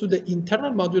also to the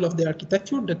internal module of the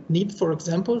architecture that need, for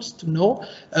example, to know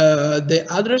the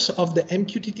address of the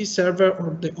MQTT server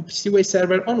or the OPCWay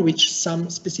server on which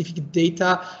some specific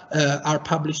data are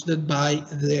published by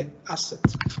the asset.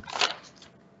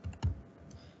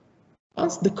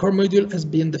 Once the core module has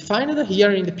been defined,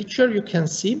 here in the picture you can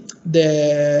see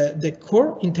the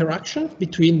core interaction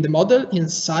between the model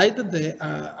inside the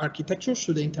architecture,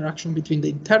 so the interaction between the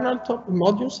internal top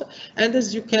modules, and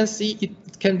as you can see,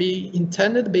 it can be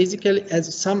intended basically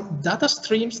as some data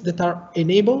streams that are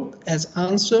enabled as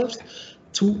answers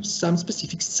to some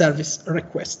specific service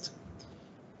request.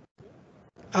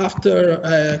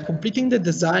 After completing the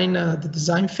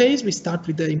design phase, we start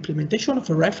with the implementation of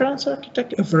a reference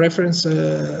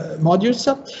modules,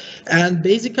 and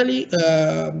basically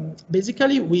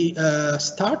we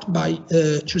start by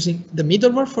choosing the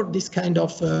middleware for this kind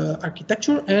of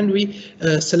architecture, and we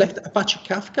select Apache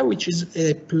Kafka, which is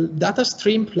a data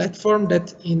stream platform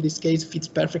that in this case fits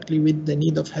perfectly with the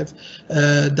need of have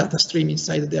data stream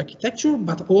inside the architecture,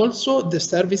 but also the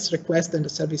service request and the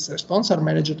service response are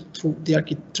managed through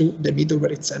the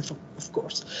middleware itself, of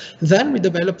course. Then we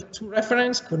developed two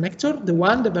reference connectors, the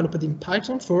one developed in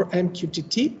Python for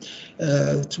MQTT,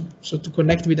 to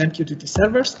connect with MQTT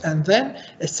servers, and then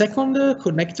a second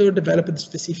connector developed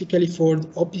specifically for the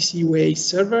OPC UA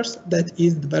servers that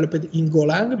is developed in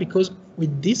Golang, because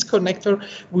with this connector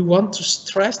we want to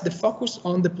stress the focus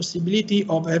on the possibility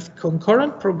of have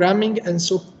concurrent programming and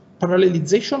so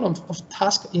parallelization of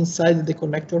tasks inside the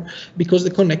connector, because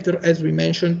the connector, as we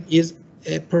mentioned, is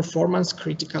a performance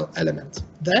critical element.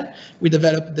 Then we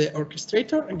developed the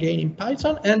orchestrator, again in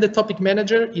Python, and the topic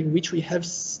manager, in which we have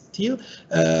still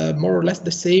more or less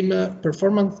the same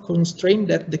performance constraint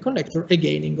that the connector,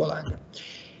 again in Golang.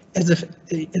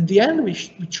 At the end, we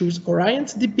choose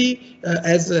OrientDB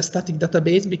as a static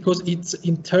database because its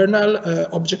internal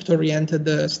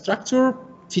object-oriented structure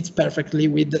fits perfectly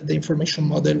with the information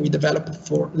model we developed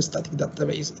for the static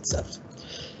database itself.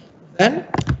 Then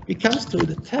it comes to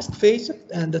the test phase,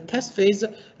 and the test phase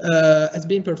has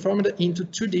been performed into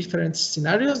two different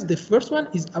scenarios. The first one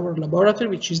is our laboratory,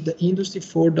 which is the Industry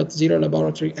 4.0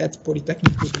 laboratory at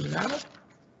Politecnico di Milano.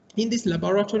 In this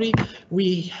laboratory,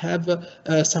 we have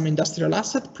some industrial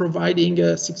asset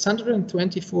providing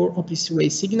 624 OPC-UA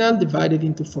signal divided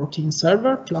into 14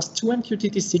 servers, plus 2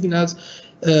 MQTT signals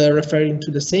referring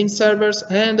to the same servers.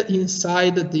 And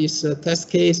inside this test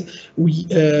case,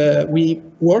 we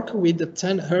work with the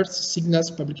 10 Hz signals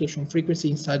publication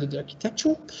frequency inside the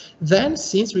architecture. Then,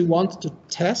 since we want to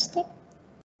test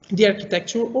the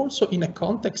architecture also in a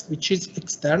context which is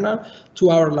external to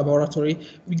our laboratory,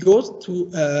 we go to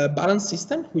Balance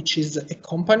System, which is a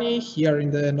company here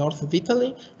in the north of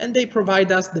Italy, and they provide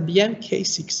us the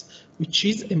BMK6, which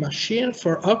is a machine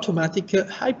for automatic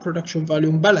high production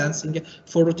volume balancing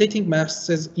for rotating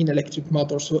masses in electric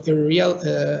motors, so a real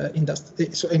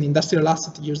an industrial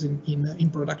asset used in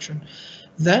production.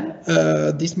 Then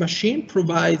this machine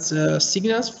provides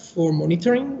signals for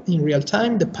monitoring in real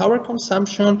time the power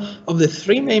consumption of the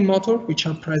 3 main motors which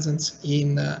are present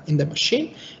in the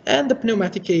machine, and the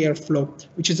pneumatic airflow,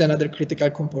 which is another critical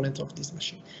component of this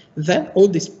machine. Then all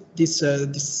these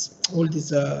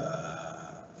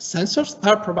sensors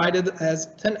are provided as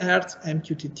 10 Hz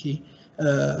MQTT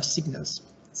signals.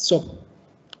 So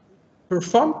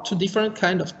perform two different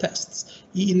kind of tests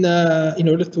in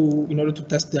order to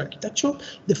test the architecture.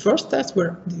 The first test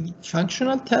were the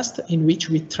functional test, in which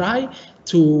we try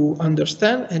to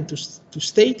understand and to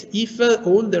state if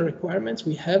all the requirements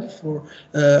we have for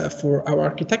our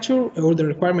architecture, all the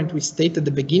requirements we state at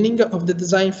the beginning of the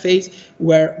design phase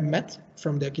were met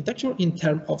from the architecture in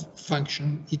terms of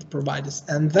function it provides.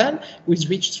 And then we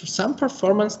switch to some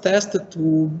performance test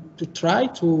to try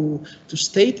to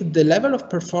state the level of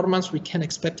performance we can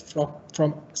expect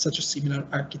from such a similar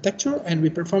architecture. And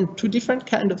we perform two different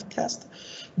kind of tests.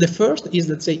 The first is,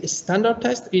 let's say, a standard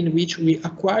test in which we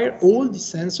acquire all the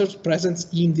sensors present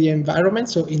in the environment,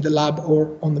 so in the lab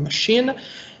or on the machine,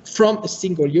 from a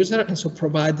single user, and so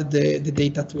provide the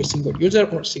data to a single user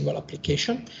or a single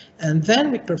application. And then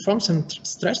we perform some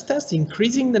stress tests,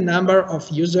 increasing the number of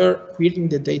users querying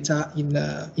the data in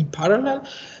parallel,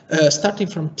 starting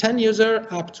from 10 users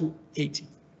up to 80.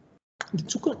 The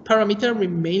two parameters we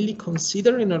mainly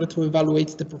consider in order to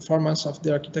evaluate the performance of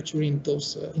the architecture in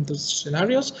those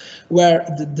scenarios were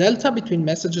the delta between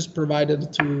messages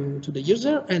provided to the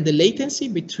user and the latency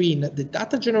between the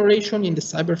data generation in the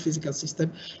cyber physical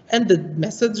system and the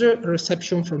message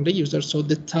reception from the user, so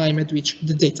the time at which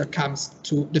the data comes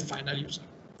to the final user.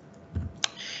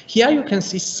 Here you can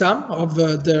see some of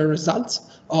the results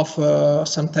of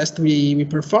some tests we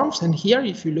performed, and here,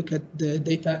 if you look at the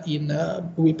data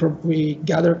we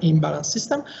gather in Balance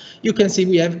System, you can see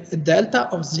we have a delta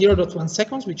of 0.1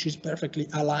 seconds, which is perfectly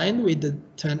aligned with the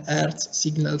 10 Hz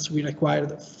signals we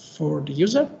required for the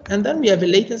user, and then we have a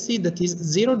latency that is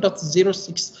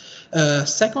 0.06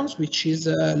 seconds, which is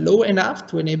low enough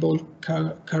to enable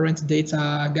current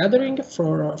data gathering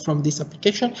from this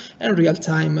application and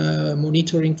real-time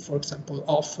monitoring, for example,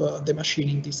 of the machine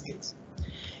in this case.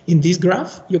 In this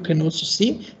graph, you can also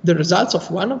see the results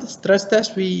of one of the stress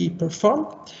tests we performed,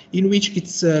 in which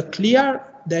it's clear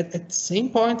that at the same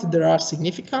point there are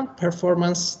significant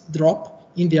performance drop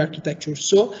in the architecture.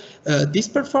 So these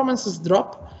performances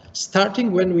drop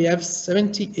starting when we have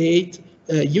 78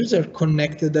 user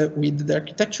connected with the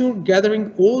architecture,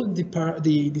 gathering all the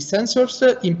sensors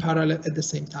in parallel at the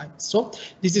same time. So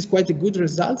this is quite a good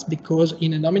result, because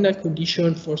in a nominal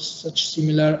condition for such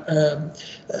similar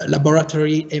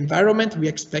laboratory environment, we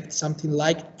expect something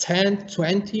like 10,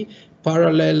 20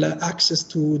 parallel access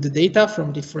to the data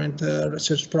from different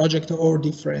research projects or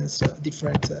different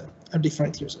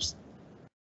users.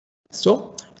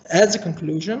 So, as a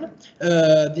conclusion,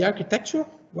 the architecture,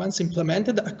 once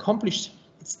implemented, accomplished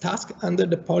its task under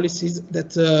the policies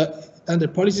that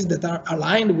are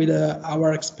aligned with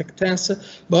our expectations,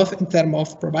 both in terms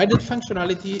of provided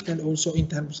functionality and also in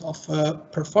terms of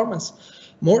performance.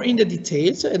 More in the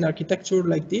details, an architecture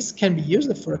like this can be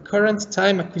used for a current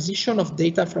time acquisition of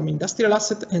data from industrial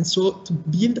assets, and so to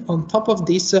build on top of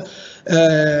this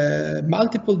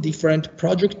multiple different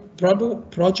project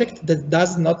that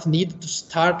does not need to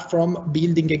start from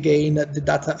building again the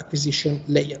data acquisition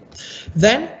layer.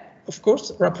 Then, of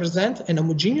course, represent an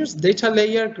homogeneous data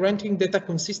layer, granting data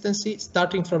consistency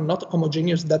starting from not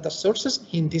homogeneous data sources.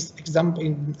 In this example,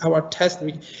 in our test,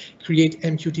 we create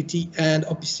MQTT and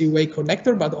OPC-UA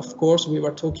connector, but of course, we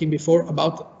were talking before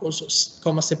about also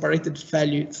comma-separated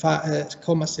value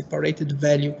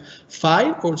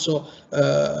file, also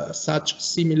such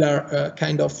similar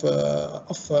kind of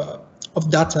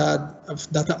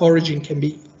data origin can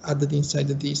be added inside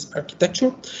this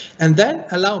architecture, and then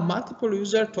allow multiple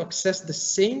users to access the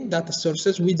same data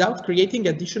sources without creating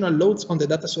additional loads on the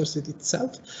data sources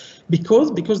itself,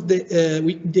 because we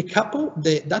decouple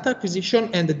the data acquisition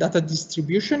and the data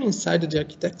distribution inside the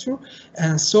architecture,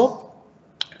 and so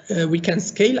we can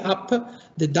scale up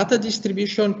the data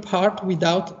distribution part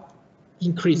without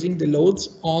increasing the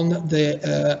loads on the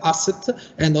asset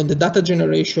and on the data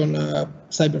generation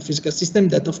cyber physical system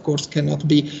that, of course, cannot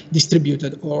be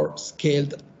distributed or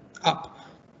scaled up.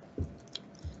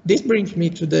 This brings me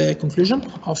to the conclusion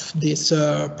of this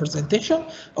presentation.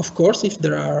 Of course, if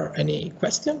there are any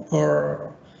questions,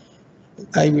 or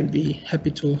I will be happy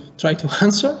to try to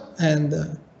answer.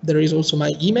 And there is also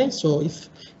my email, so if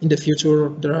in the future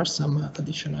there are some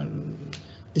additional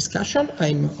discussion,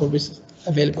 I'm always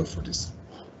available for this.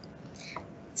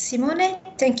 Simone,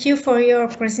 thank you for your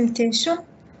presentation.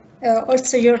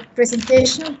 Also, your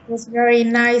presentation was very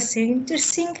nice and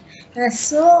interesting.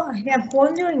 So I am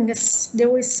wondering if there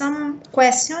was some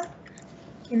question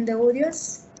in the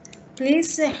audience.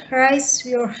 Please raise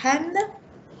your hand.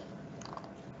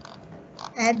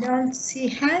 I don't see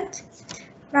hand,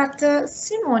 but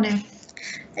Simone,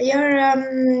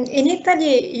 in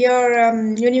Italy, your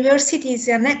university is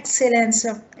an excellence,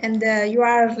 and you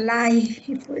are like,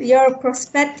 your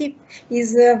perspective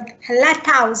is a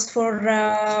lighthouse for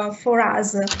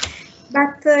us.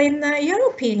 But in your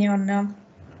opinion,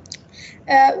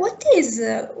 what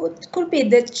could be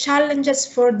the challenges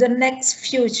for the next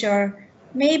future?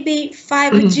 Maybe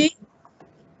 5G.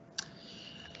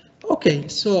 Okay,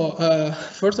 so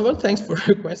first of all, thanks for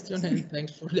your question and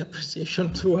thanks for the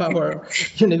appreciation to our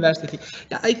university.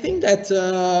 Yeah, I think that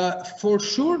for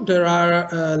sure there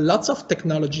are lots of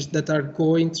technologies that are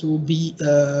going to be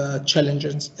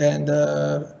challenges and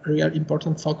real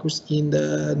important focus in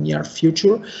the near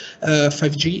future.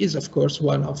 5G is of course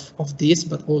one of these,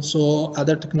 but also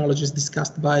other technologies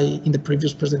discussed in the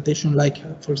previous presentation, like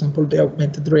for example the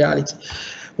augmented reality.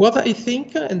 What I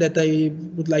think and that I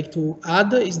would like to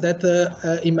add is that,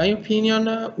 in my opinion,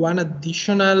 one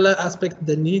additional aspect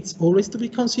that needs always to be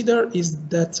considered is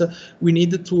that we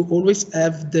need to always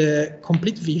have the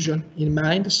complete vision in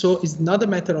mind. So it's not a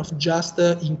matter of just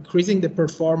increasing the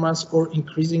performance or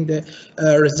increasing the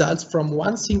results from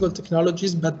one single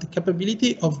technologies, but the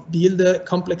capability of build a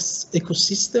complex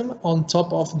ecosystem on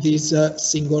top of these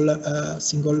single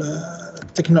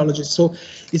technologies. So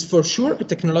it's for sure a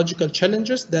technological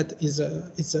challenges that is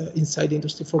inside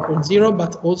Industry 4.0,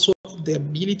 but also the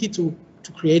ability to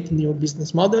create new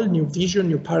business model, new vision,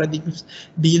 new paradigms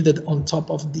built on top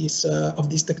of these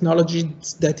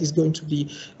technologies. That is going to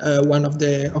be one of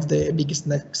the biggest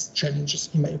next challenges,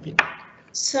 in my opinion.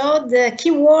 So the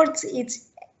keyword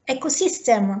is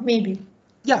ecosystem, maybe.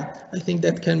 Yeah, I think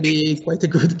that can be quite a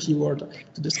good keyword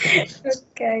to describe.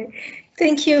 Okay,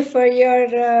 thank you for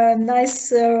your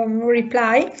nice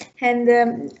reply. And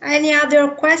any other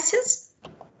questions?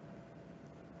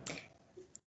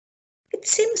 It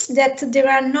seems that there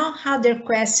are no other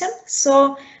questions.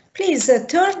 So please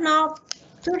turn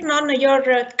on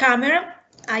your camera.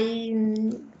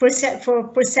 For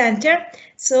presenter,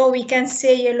 so we can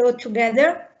say hello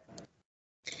together.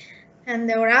 And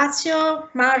Horacio,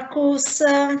 Marcus,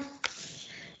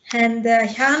 and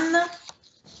Jan.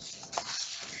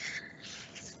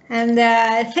 And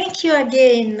thank you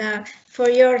again for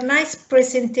your nice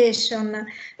presentation.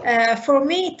 For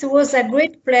me, it was a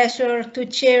great pleasure to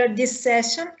chair this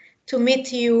session, to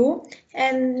meet you,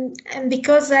 and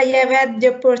because I have had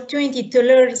the opportunity to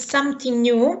learn something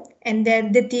new, and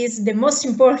that is the most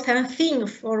important thing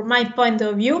for my point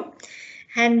of view.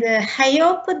 And I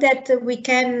hope that we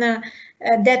can,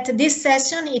 that this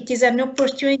session, it is an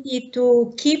opportunity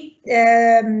to keep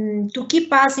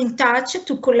us in touch,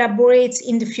 to collaborate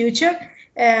in the future,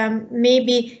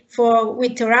 maybe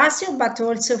with Horacio, but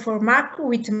also for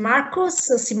with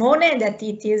Marcus, Simone, that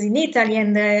it is in Italy,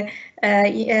 and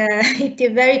it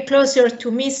is very closer to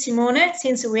me, Simone,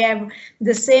 since we have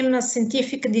the same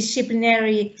scientific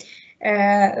disciplinary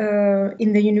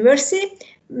in the university,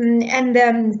 and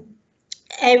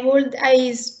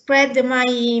I spread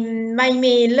my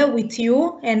mail with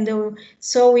you, and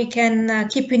so we can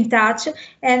keep in touch.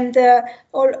 And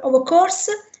of course,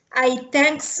 I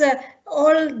thanks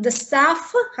all the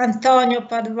staff, Antonio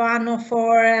Padovano,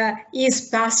 for his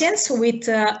patience with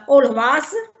all of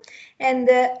us. And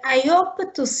I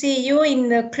hope to see you in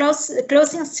the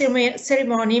closing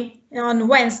ceremony on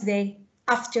Wednesday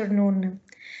afternoon.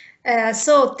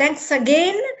 So thanks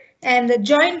again, and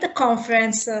join the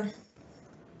conference.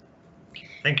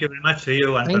 Thank you very much to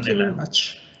you, Antonella. Thank you very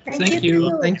much. Thank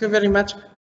you. Thank you very much.